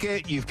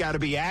pocket. You've got to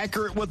be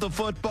accurate with the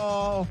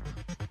football.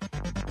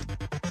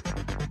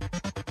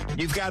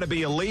 You've got to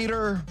be a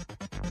leader.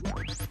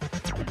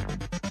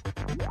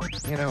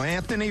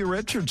 Anthony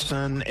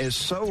Richardson is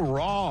so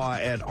raw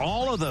at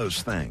all of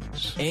those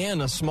things.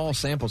 And a small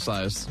sample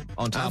size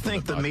on top of it. I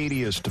think the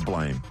media is to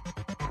blame.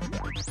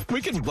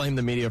 We can blame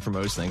the media for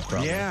most things,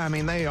 probably. Yeah, I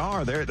mean, they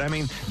are.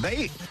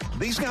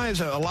 These guys,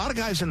 a lot of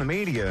guys in the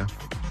media,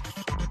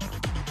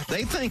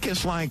 they think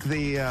it's like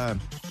the,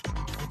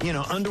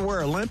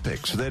 underwear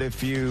Olympics, that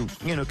if you,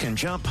 can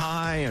jump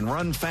high and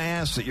run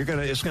fast, that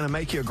it's going to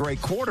make you a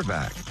great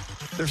quarterback.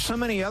 There's so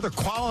many other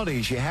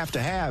qualities you have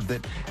to have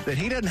that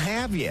he doesn't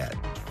have yet.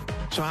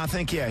 So I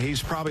think,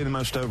 he's probably the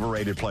most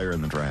overrated player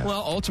in the draft.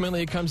 Well,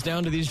 ultimately, it comes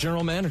down to these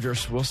general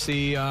managers. We'll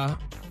see how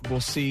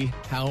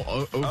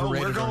overrated. Oh,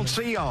 we're going to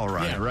see, all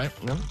right. Yeah, right.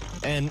 Yeah.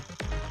 And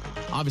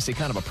obviously,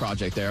 kind of a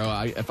project there.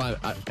 If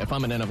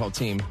I'm an NFL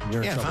team,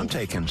 you're in trouble. If I'm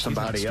taking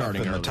somebody up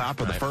in the top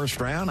of the first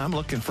round, I'm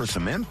looking for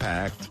some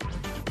impact.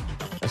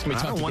 That's gonna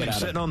be tough. I don't want him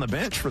sitting on the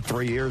bench for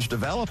 3 years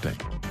developing.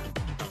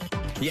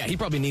 Yeah, he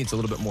probably needs a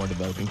little bit more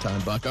developing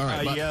time, Buck. All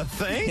right, you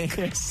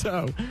think?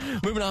 So,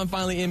 moving on.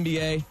 Finally,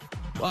 NBA.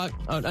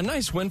 A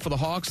nice win for the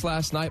Hawks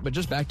last night, but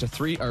just back to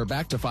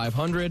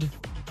 500.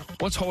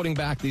 What's holding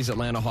back these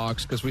Atlanta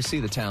Hawks? Because we see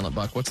the talent,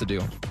 Buck. What's the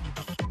deal?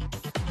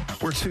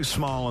 We're too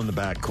small in the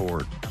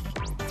backcourt.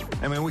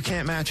 I mean, we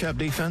can't match up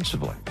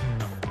defensively.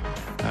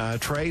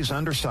 Trey's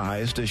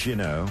undersized, as you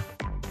know.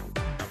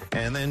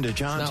 And then DeJounte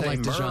It's not like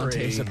Murray.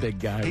 DeJounte's a big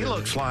guy. He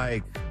really.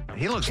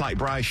 looks like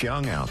Bryce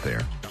Young out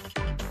there.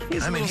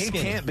 He's I mean, little he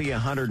skinny. can't be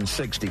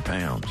 160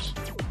 pounds.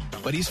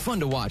 But he's fun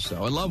to watch,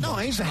 though. I love him. No,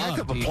 he's a heck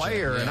of a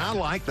player, and I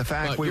like the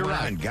fact we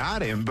went and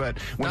got him. But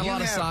when not a you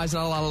lot have, of size,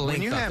 not a lot of length.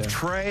 when you out have there.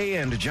 Trey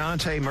and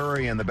DeJounte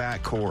Murray in the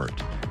backcourt,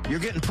 you're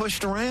getting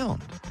pushed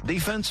around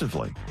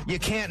defensively. You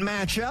can't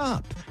match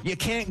up. You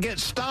can't get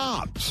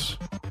stops,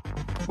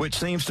 which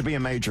seems to be a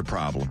major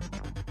problem.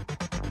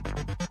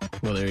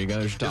 Well, there you go.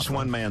 There's your top Just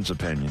one man's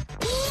opinion.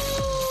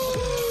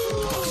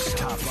 Buck's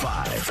Top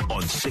 5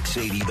 on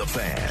 680 The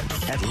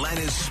Fan,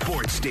 Atlanta's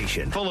sports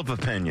station. Full of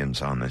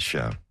opinions on this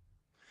show.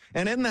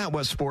 And isn't that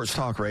what sports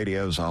talk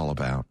radio is all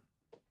about?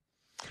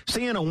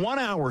 See, in a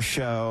 1-hour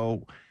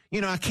show,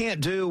 I can't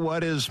do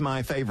what is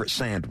my favorite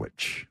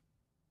sandwich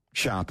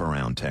shop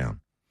around town.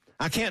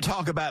 I can't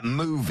talk about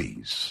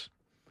movies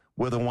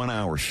with a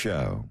 1-hour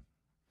show.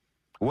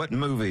 What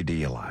movie do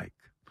you like?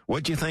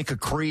 What do you think of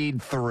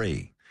Creed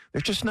 3?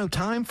 There's just no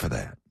time for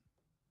that.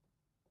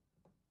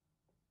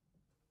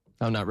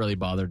 I'm not really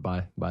bothered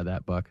by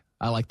that, Buck.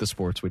 I like the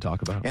sports we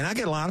talk about. And I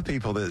get a lot of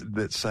people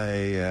that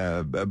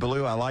say,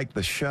 Baloo, I like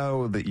the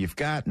show that you've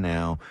got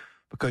now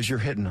because you're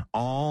hitting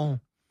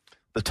all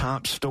the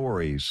top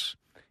stories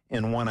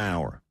in 1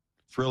 hour.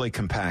 It's really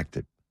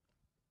compacted.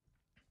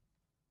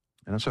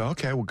 And I say,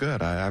 okay, well,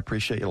 good. I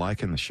appreciate you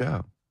liking the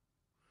show.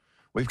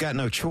 We've got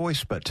no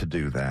choice but to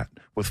do that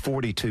with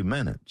 42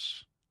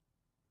 minutes.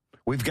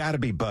 We've got to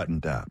be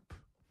buttoned up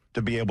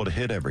to be able to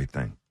hit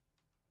everything.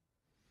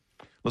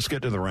 Let's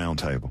get to the round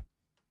table.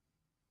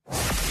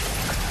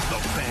 The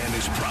Fan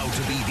is proud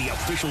to be the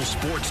official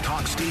sports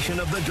talk station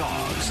of the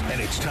Dogs, and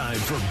it's time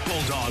for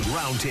Bulldog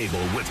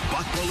Roundtable with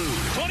Buck Baloo.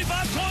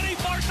 25-20,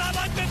 far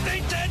sideline,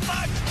 15,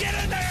 10-5,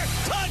 get in there,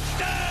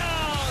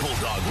 touchdown!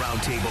 Bulldog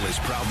Roundtable is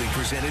proudly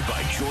presented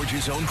by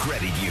Georgia's own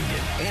credit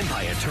union and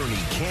by attorney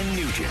Ken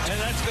Nugent. And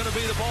that's going to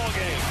be the ball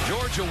game.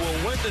 Georgia will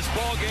win this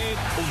ball game.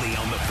 Only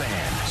on the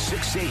Fan,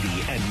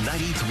 680 and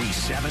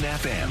 93.7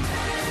 FM.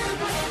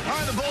 All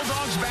right, the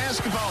Bulldogs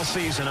basketball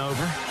season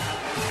over.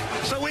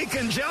 So we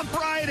can jump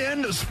right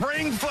into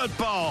spring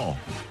football,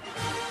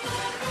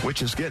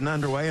 which is getting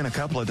underway in a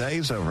couple of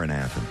days over in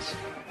Athens.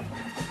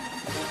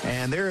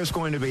 And there is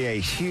going to be a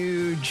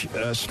huge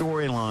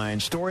storyline.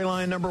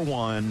 Storyline number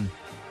one,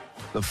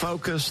 the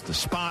focus, the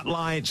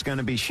spotlight's going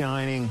to be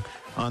shining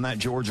on that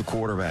Georgia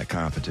quarterback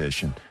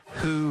competition.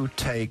 Who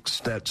takes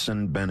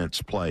Stetson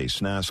Bennett's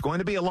place? Now, it's going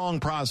to be a long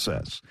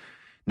process.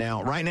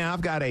 Now, right now, I've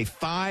got a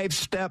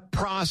 5-step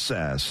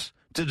process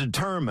to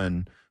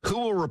determine who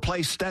will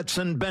replace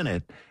Stetson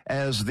Bennett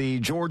as the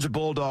Georgia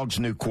Bulldogs'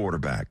 new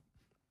quarterback.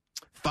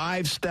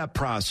 5-step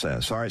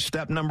process. All right,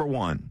 step number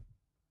one.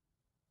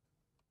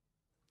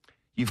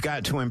 You've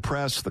got to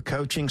impress the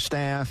coaching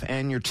staff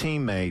and your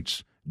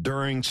teammates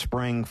during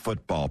spring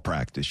football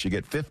practice. You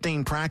get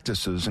 15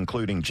 practices,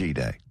 including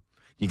G-Day.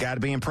 You got to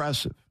be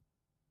impressive.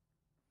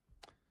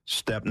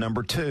 Step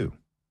number two.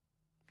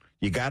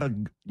 You've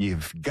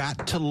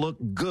got to look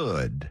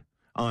good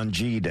on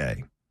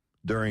G-Day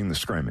during the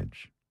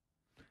scrimmage.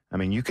 I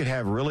mean, you could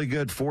have really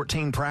good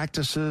 14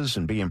 practices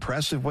and be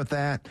impressive with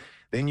that.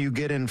 Then you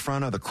get in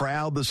front of the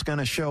crowd that's going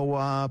to show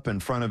up,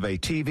 in front of a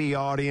TV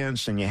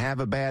audience, and you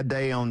have a bad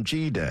day on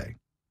G-Day.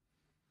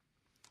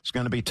 It's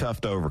going to be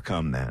tough to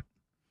overcome that.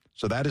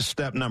 So that is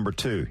step number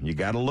two. You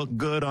got to look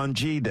good on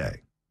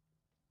G-Day.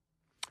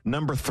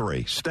 Number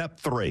three, step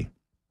three.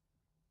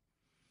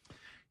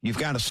 You've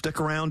got to stick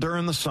around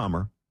during the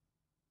summer,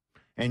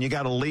 and you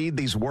got to lead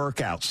these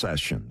workout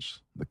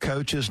sessions. The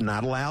coach is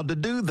not allowed to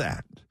do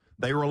that.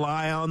 They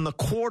rely on the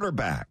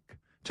quarterback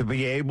to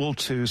be able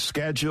to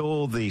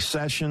schedule the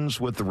sessions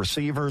with the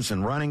receivers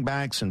and running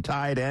backs and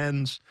tight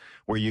ends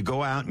where you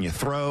go out and you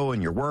throw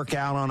and you work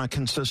out on a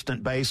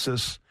consistent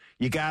basis.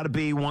 You got to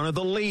be one of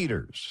the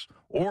leaders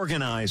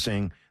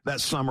organizing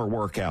that summer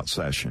workout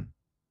session.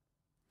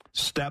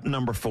 Step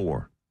number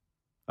 4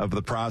 of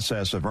the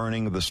process of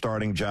earning the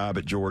starting job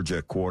at Georgia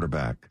at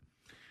quarterback.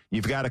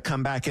 You've got to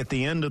come back at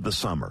the end of the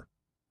summer,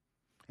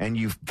 and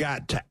you've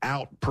got to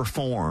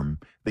outperform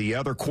the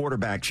other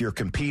quarterbacks you're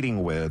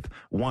competing with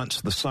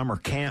once the summer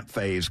camp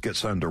phase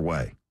gets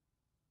underway.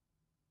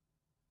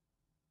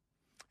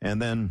 And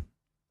then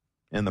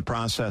in the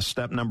process,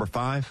 step number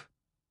 5,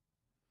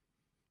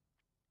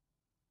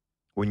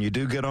 when you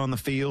do get on the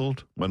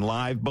field, when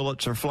live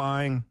bullets are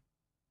flying,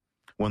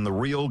 when the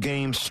real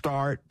games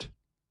start,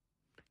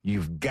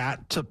 you've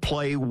got to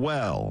play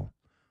well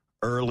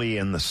early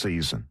in the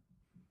season.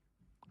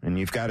 And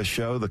you've got to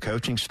show the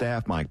coaching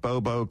staff, Mike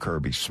Bobo,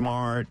 Kirby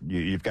Smart,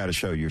 you've got to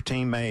show your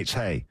teammates,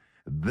 hey,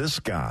 this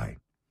guy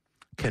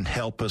can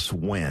help us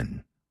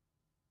win.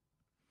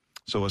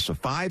 So it's a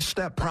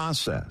 5-step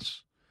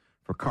process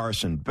for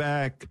Carson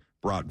Beck,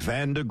 Brock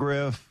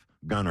Vandegrift,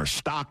 Gunnar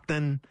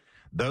Stockton.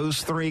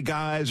 Those 3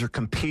 guys are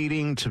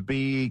competing to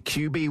be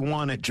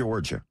QB1 at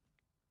Georgia.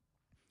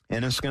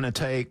 And it's going to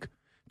take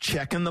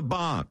checking the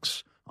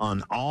box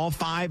on all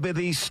 5 of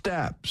these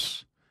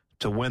steps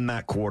to win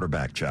that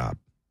quarterback job.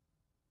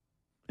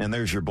 And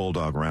there's your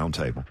Bulldog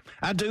Roundtable.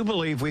 I do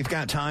believe we've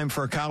got time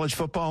for a college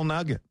football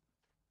nugget.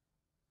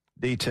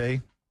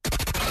 DT.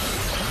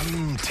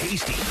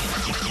 Tasty.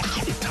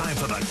 Time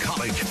for the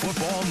College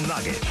Football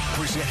Nugget.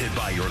 Presented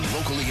by your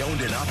locally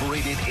owned and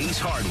operated Ace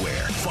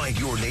Hardware. Find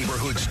your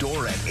neighborhood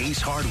store at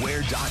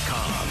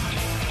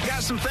acehardware.com.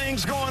 Got some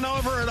things going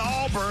over at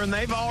Auburn.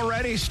 They've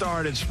already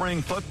started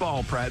spring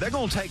football practice. They're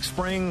going to take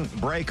spring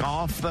break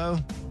off, though.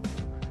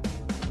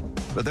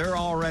 But they're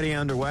already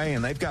underway,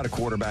 and they've got a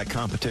quarterback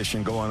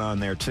competition going on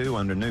there, too,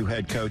 under new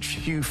head coach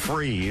Hugh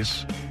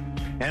Freeze.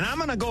 And I'm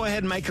going to go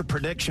ahead and make a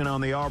prediction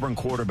on the Auburn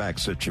quarterback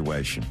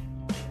situation.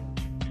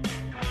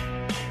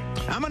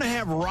 I'm going to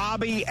have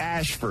Robbie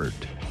Ashford,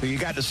 who you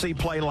got to see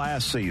play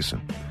last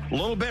season. A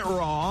little bit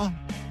raw,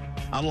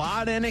 a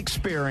lot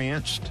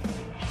inexperienced,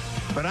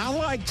 but I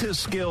liked his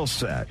skill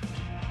set.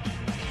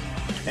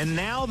 And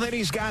now that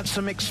he's got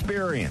some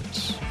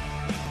experience,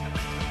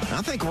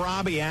 I think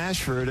Robbie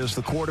Ashford is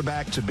the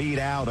quarterback to beat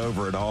out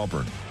over at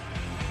Auburn.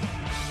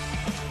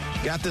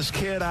 Got this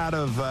kid out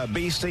of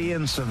BC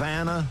in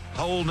Savannah,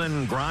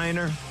 Holden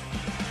Griner.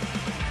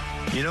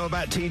 You know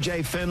about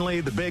TJ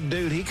Finley, the big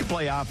dude? He could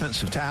play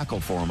offensive tackle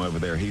for him over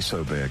there. He's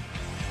so big.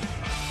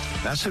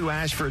 That's who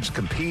Ashford's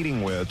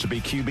competing with to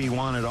be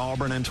QB1 at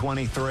Auburn in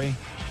 23.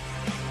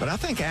 But I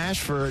think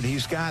Ashford,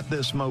 he's got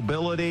this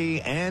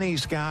mobility and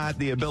he's got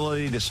the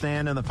ability to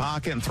stand in the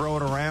pocket and throw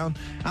it around.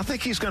 I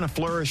think he's going to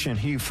flourish in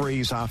Hugh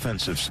Freeze's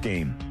offensive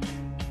scheme.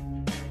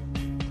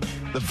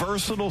 The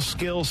versatile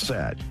skill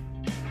set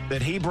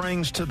that he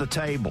brings to the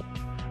table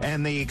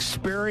and the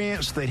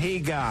experience that he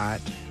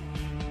got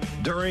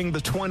during the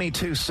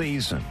 22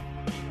 season,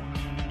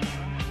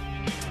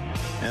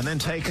 and then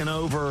taking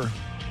over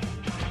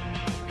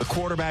the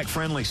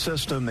quarterback-friendly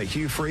system that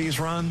Hugh Freeze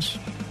runs,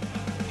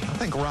 I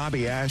think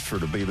Robbie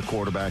Ashford will be the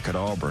quarterback at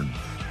Auburn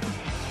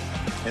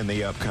in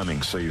the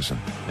upcoming season.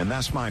 And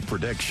that's my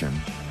prediction.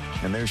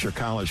 And there's your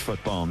college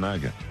football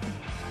nugget.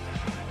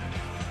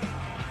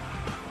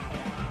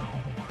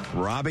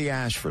 Robbie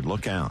Ashford,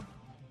 look out.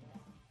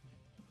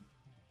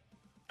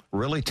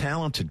 Really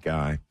talented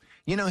guy.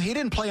 You know, he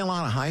didn't play a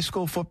lot of high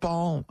school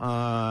football,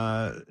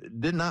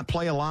 did not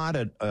play a lot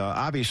at,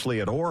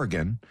 obviously, at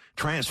Oregon,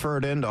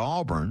 transferred into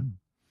Auburn,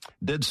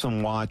 did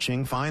some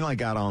watching, finally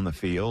got on the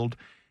field,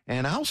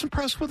 and I was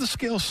impressed with the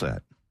skill set.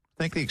 I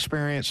think the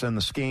experience and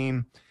the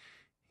scheme,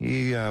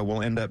 he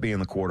will end up being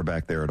the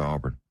quarterback there at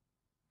Auburn.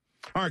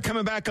 All right,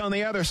 coming back on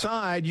the other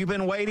side, you've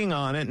been waiting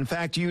on it. In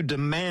fact, you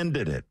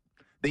demanded it.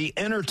 The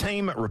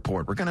entertainment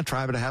report. We're going to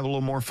try to have a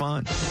little more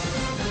fun.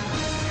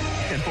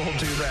 And we'll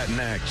do that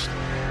next.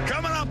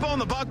 Coming up on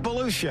the Buck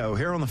Belue Show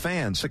here on the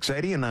Fan,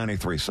 680 and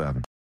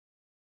 93.7.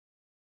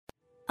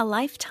 A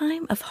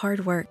lifetime of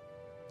hard work.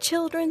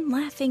 Children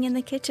laughing in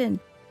the kitchen.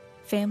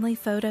 Family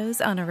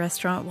photos on a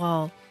restaurant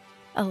wall.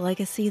 A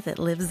legacy that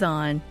lives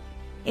on.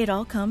 It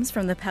all comes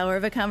from the power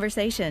of a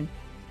conversation.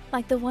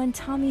 Like the one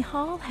Tommy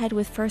Hall had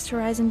with First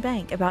Horizon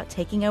Bank about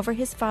taking over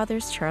his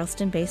father's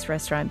Charleston-based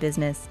restaurant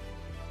business.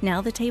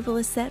 Now the table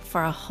is set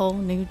for a whole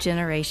new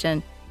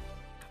generation.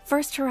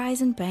 First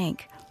Horizon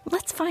Bank.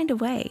 Let's find a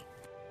way.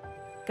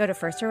 Go to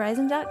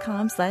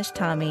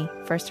firsthorizon.com/Tommy.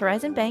 First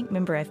Horizon Bank,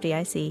 member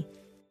FDIC.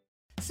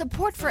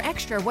 Support for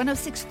Extra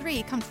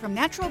 106.3 comes from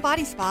Natural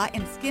Body Spa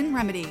and Skin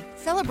Remedy,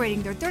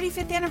 celebrating their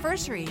 35th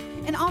anniversary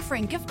and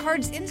offering gift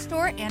cards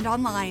in-store and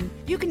online.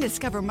 You can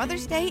discover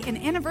Mother's Day and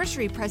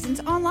anniversary presents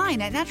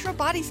online at Natural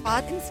Body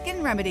Spa and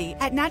Skin Remedy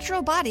at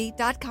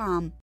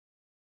naturalbody.com.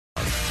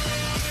 Got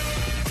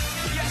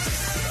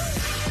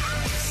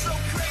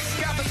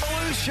the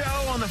Belue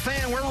Show on the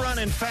Fan. We're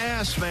running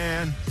fast,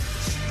 man.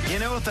 You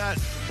know, with that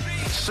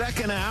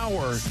second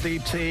hour,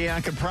 DT,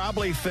 I could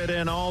probably fit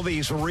in all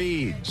these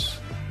reads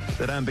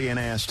that I'm being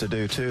asked to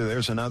do, too.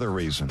 There's another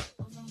reason.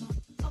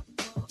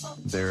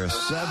 There are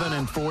 7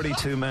 and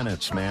 42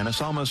 minutes, man.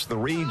 It's almost the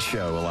read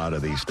show a lot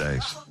of these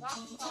days.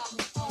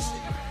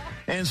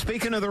 And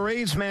speaking of the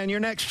reads, man, your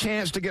next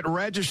chance to get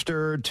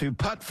registered to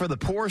putt for the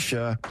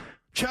Porsche,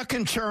 Chuck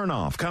and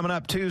Chernoff, coming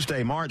up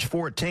Tuesday, March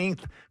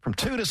 14th from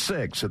 2 to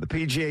 6 at the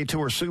PGA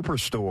Tour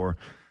Superstore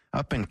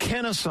up in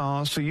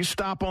Kennesaw. So you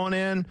stop on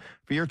in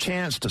for your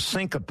chance to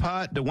sink a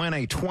putt to win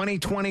a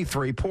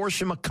 2023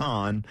 Porsche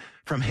Macan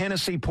from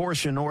Hennessy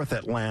Porsche North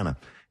Atlanta.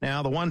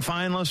 Now, the one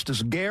finalist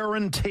is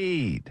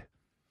guaranteed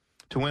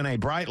to win a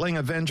Breitling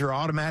Avenger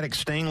automatic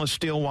stainless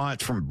steel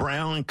watch from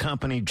Brown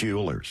Company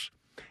Jewelers.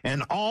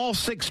 And all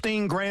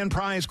 16 grand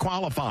prize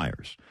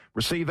qualifiers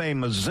receive a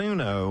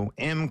Mizuno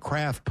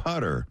M-Craft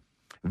putter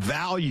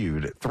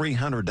valued at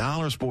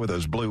 $300. Boy,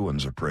 those blue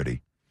ones are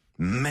pretty.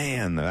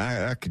 Man,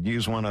 I could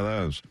use one of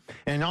those.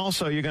 And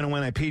also, you're going to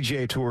win a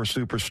PGA Tour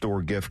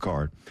Superstore gift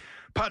card.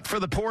 Putt for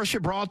the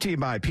Porsche brought to you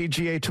by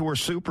PGA Tour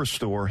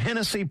Superstore,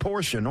 Hennessy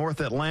Porsche,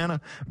 North Atlanta,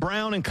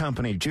 Brown &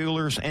 Company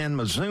Jewelers, and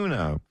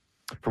Mizuno.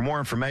 For more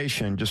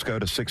information, just go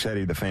to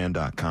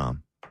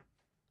 680thefan.com.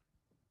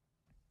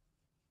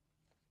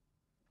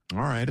 All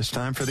right, it's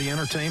time for the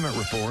entertainment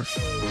report.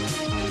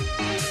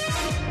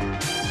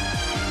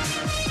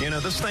 You know,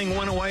 this thing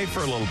went away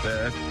for a little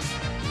bit,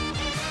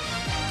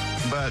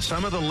 but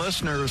some of the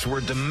listeners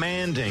were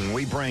demanding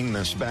we bring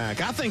this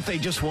back. I think they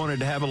just wanted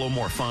to have a little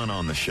more fun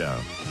on the show.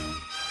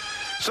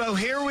 So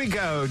here we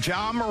go.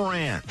 Ja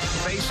Morant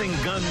facing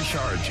gun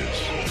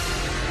charges.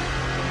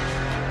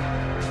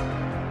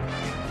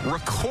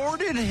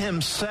 Recorded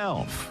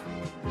himself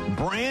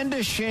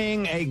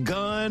brandishing a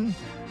gun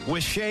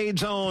with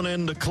shades on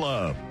in the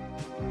club.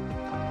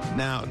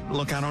 Now,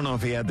 look, I don't know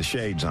if he had the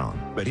shades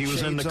on, but he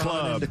was in the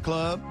club.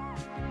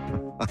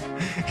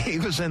 He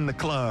was in the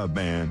club,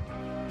 man.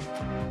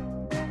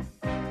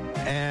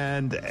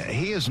 And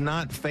he is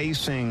not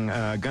facing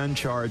gun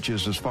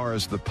charges as far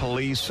as the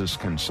police is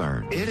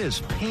concerned. It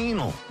is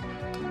penal.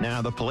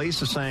 Now, the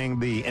police are saying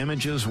the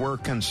images were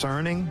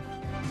concerning,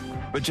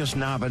 but just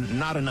not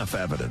enough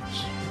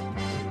evidence.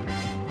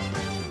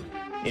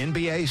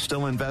 NBA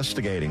still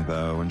investigating,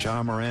 though, and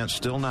Ja Morant's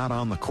still not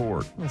on the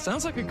court. It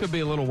sounds like it could be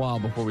a little while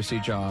before we see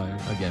Ja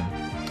again.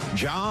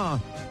 Ja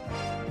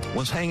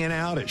was hanging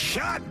out at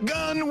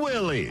Shotgun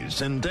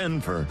Willie's in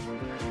Denver.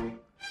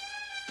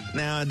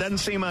 Now, it doesn't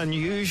seem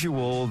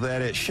unusual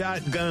that at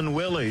Shotgun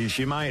Willie's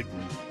you might,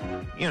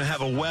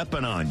 have a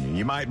weapon on you.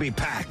 You might be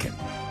packing.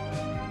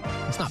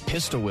 It's not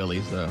Pistol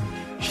Willie's, though.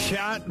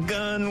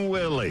 Shotgun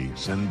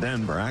Willie's in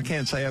Denver. I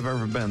can't say I've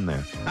ever been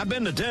there. I've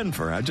been to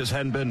Denver. I just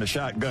hadn't been to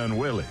Shotgun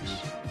Willie's.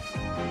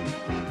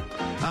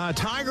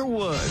 Tiger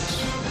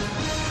Woods.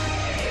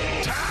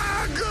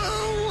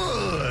 Tiger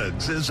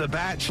Woods is a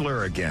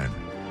bachelor again.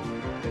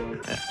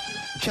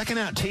 Checking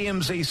out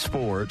TMZ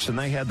Sports, and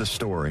they had the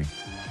story.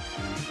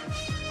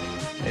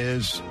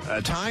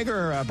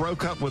 Tiger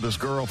broke up with his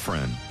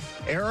girlfriend,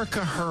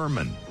 Erica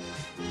Herman.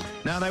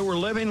 Now, they were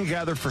living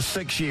together for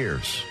 6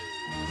 years.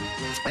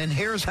 And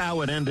here's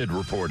how it ended,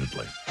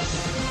 reportedly.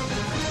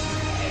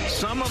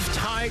 Some of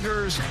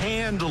Tiger's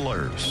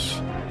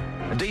handlers.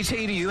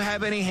 DT, do you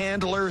have any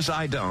handlers?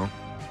 I don't.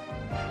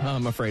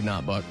 I'm afraid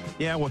not, Buck.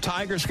 Yeah, well,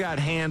 Tiger's got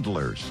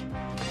handlers.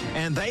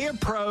 And they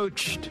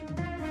approached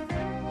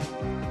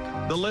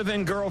the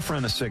live-in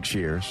girlfriend of 6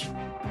 years.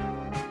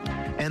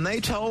 And they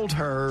told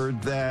her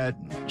that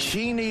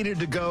she needed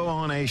to go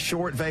on a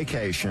short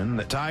vacation,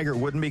 that Tiger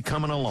wouldn't be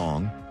coming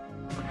along,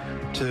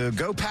 to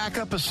go pack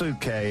up a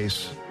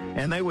suitcase,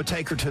 and they would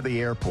take her to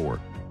the airport.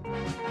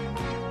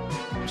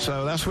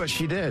 So that's what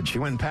she did. She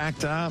went and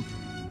packed up,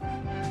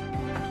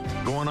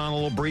 going on a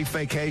little brief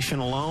vacation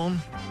alone.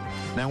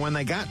 Now, when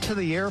they got to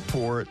the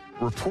airport,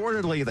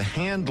 reportedly the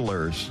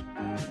handlers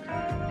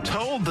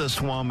told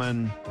this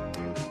woman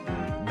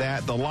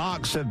that the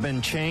locks have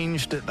been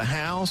changed at the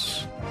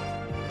house,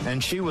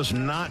 and she was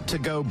not to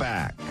go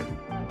back.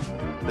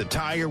 That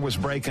Tiger was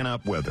breaking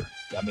up with her.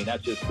 I mean,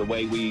 that's just the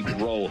way we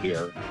roll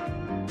here.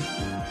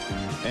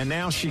 And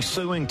now she's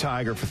suing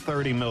Tiger for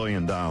 $30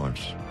 million.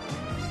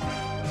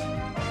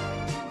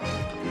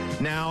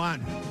 Now,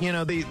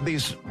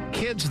 these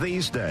kids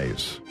these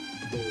days,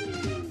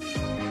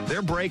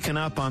 they're breaking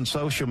up on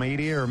social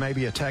media or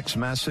maybe a text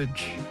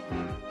message.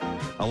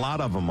 A lot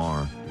of them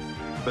are.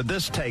 But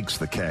this takes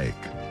the cake.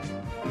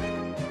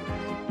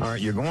 All right,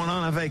 you're going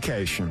on a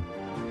vacation.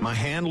 My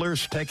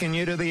handler's taking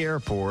you to the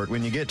airport.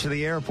 When you get to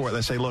the airport,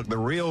 they say, look, the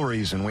real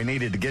reason we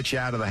needed to get you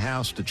out of the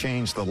house to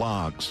change the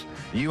locks,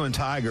 you and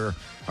Tiger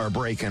are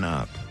breaking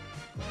up.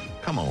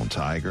 Come on,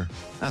 Tiger.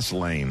 That's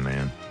lame,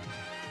 man.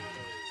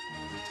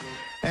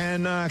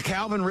 And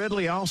Calvin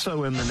Ridley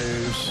also in the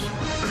news.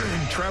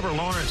 Trevor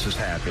Lawrence is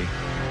happy.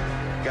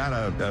 Got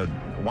a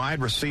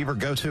wide receiver,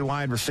 go-to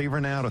wide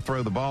receiver now to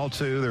throw the ball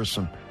to. There's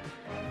some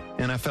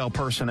NFL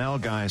personnel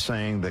guys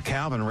saying that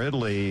Calvin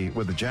Ridley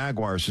with the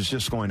Jaguars is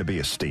just going to be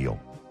a steal.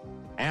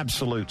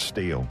 Absolute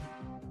steal.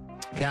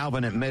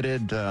 Calvin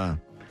admitted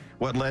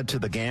what led to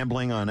the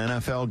gambling on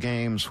NFL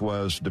games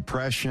was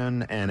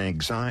depression and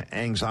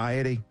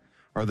anxiety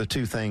are the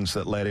two things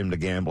that led him to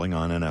gambling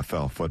on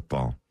NFL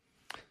football.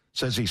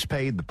 Says he's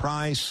paid the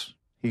price.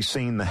 He's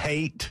seen the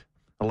hate,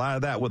 a lot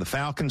of that with the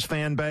Falcons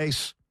fan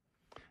base,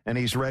 and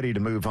he's ready to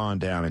move on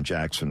down in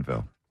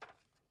Jacksonville.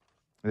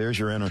 There's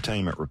your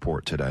entertainment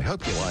report today.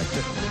 Hope you liked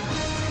it.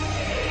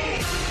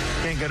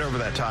 Can't get over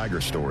that Tiger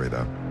story,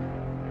 though.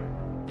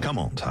 Come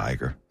on,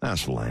 Tiger.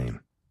 That's lame.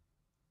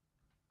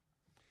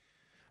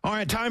 All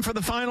right, time for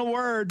the final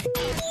word.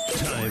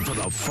 Time for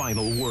the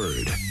final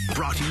word.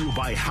 Brought to you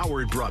by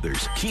Howard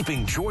Brothers,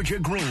 keeping Georgia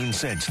green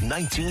since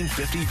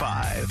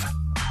 1955.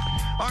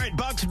 All right,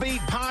 Bucks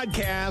Beat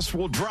podcast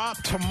will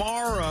drop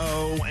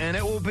tomorrow, and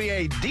it will be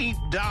a deep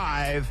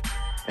dive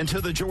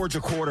into the Georgia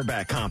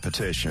quarterback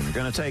competition.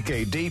 Going to take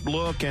a deep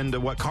look into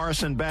what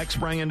Carson Beck's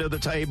bringing to the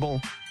table,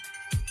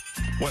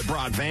 what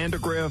Brock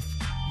Vandagriff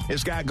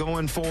has got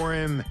going for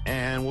him,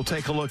 and we'll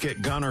take a look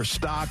at Gunnar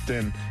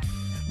Stockton.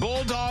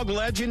 Bulldog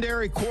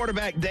legendary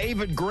quarterback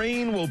David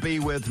Green will be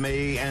with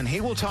me, and he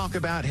will talk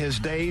about his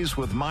days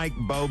with Mike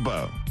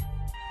Bobo,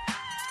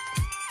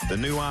 the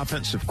new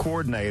offensive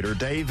coordinator.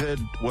 David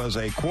was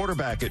a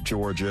quarterback at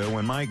Georgia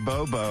when Mike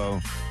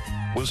Bobo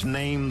was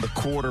named the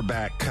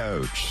quarterback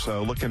coach.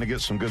 So looking to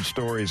get some good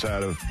stories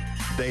out of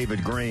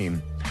David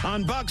Green.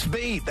 On Bucks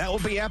Beat, that will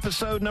be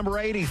episode number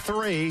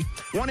 83.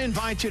 Want to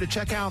invite you to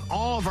check out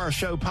all of our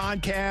show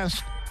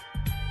podcasts.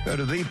 Go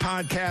to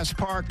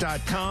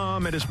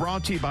thepodcastpark.com. It is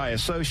brought to you by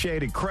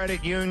Associated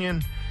Credit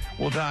Union.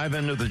 We'll dive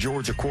into the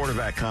Georgia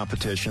quarterback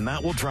competition.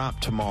 That will drop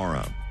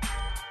tomorrow.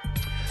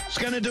 It's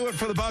going to do it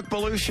for the Buck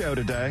Belue Show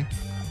today.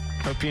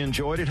 Hope you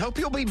enjoyed it. Hope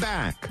you'll be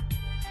back.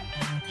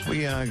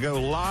 We go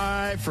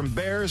live from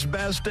Bears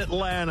Best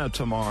Atlanta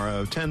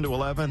tomorrow, 10 to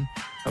 11.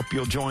 Hope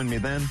you'll join me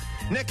then.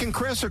 Nick and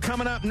Chris are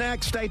coming up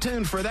next. Stay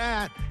tuned for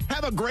that.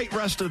 Have a great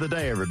rest of the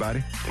day,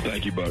 everybody.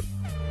 Thank you, Buck.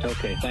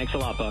 Okay, thanks a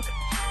lot, Buck.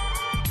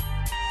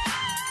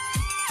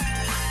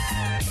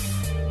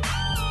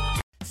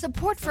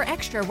 Support for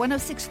Extra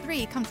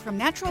 106.3 comes from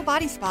Natural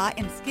Body Spa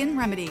and Skin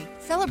Remedy,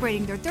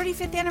 celebrating their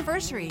 35th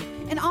anniversary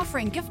and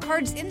offering gift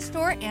cards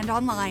in-store and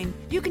online.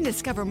 You can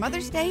discover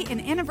Mother's Day and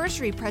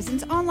anniversary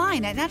presents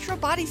online at Natural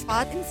Body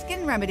Spa and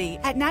Skin Remedy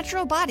at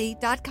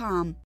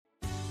naturalbody.com.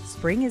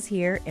 Spring is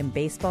here and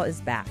baseball is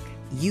back.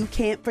 You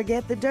can't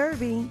forget the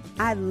Derby.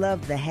 I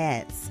love the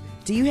hats.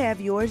 Do you have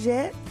yours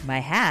yet? My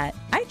hat?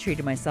 I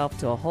treated myself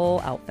to a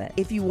whole outfit.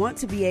 If you want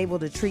to be able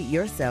to treat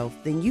yourself,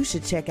 then you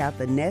should check out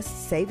the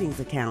Nest Savings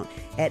Account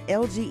at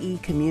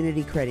LGE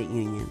Community Credit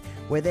Union,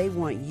 where they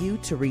want you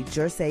to reach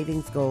your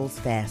savings goals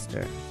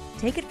faster.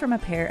 Take it from a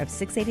pair of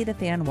 680 The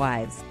Fan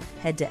wives.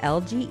 Head to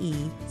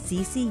lgeccu.org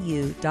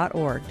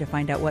to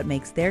find out what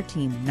makes their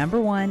team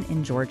 #1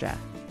 in Georgia.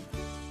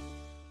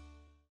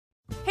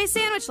 Hey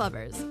sandwich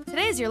lovers,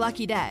 today's your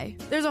lucky day.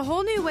 There's a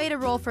whole new way to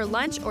roll for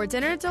lunch or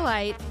dinner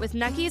delight with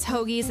Nucky's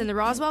Hoagies in the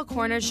Roswell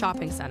Corners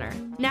Shopping Center.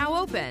 Now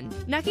open.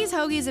 Nucky's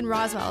Hoagies in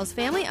Roswell is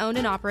family owned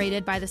and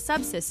operated by the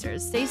Sub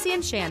Sisters, Stacy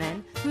and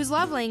Shannon, whose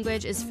love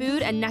language is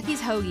food and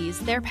Nucky's Hoagies,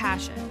 their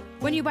passion.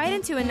 When you bite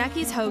into a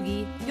Nucky's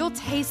Hoagie, you'll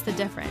taste the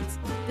difference.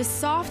 The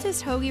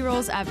softest hoagie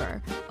rolls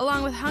ever,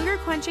 along with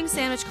hunger-quenching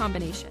sandwich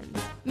combinations.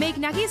 Make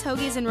Nucky's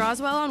Hoagies in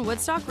Roswell on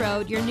Woodstock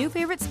Road your new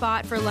favorite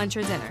spot for lunch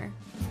or dinner.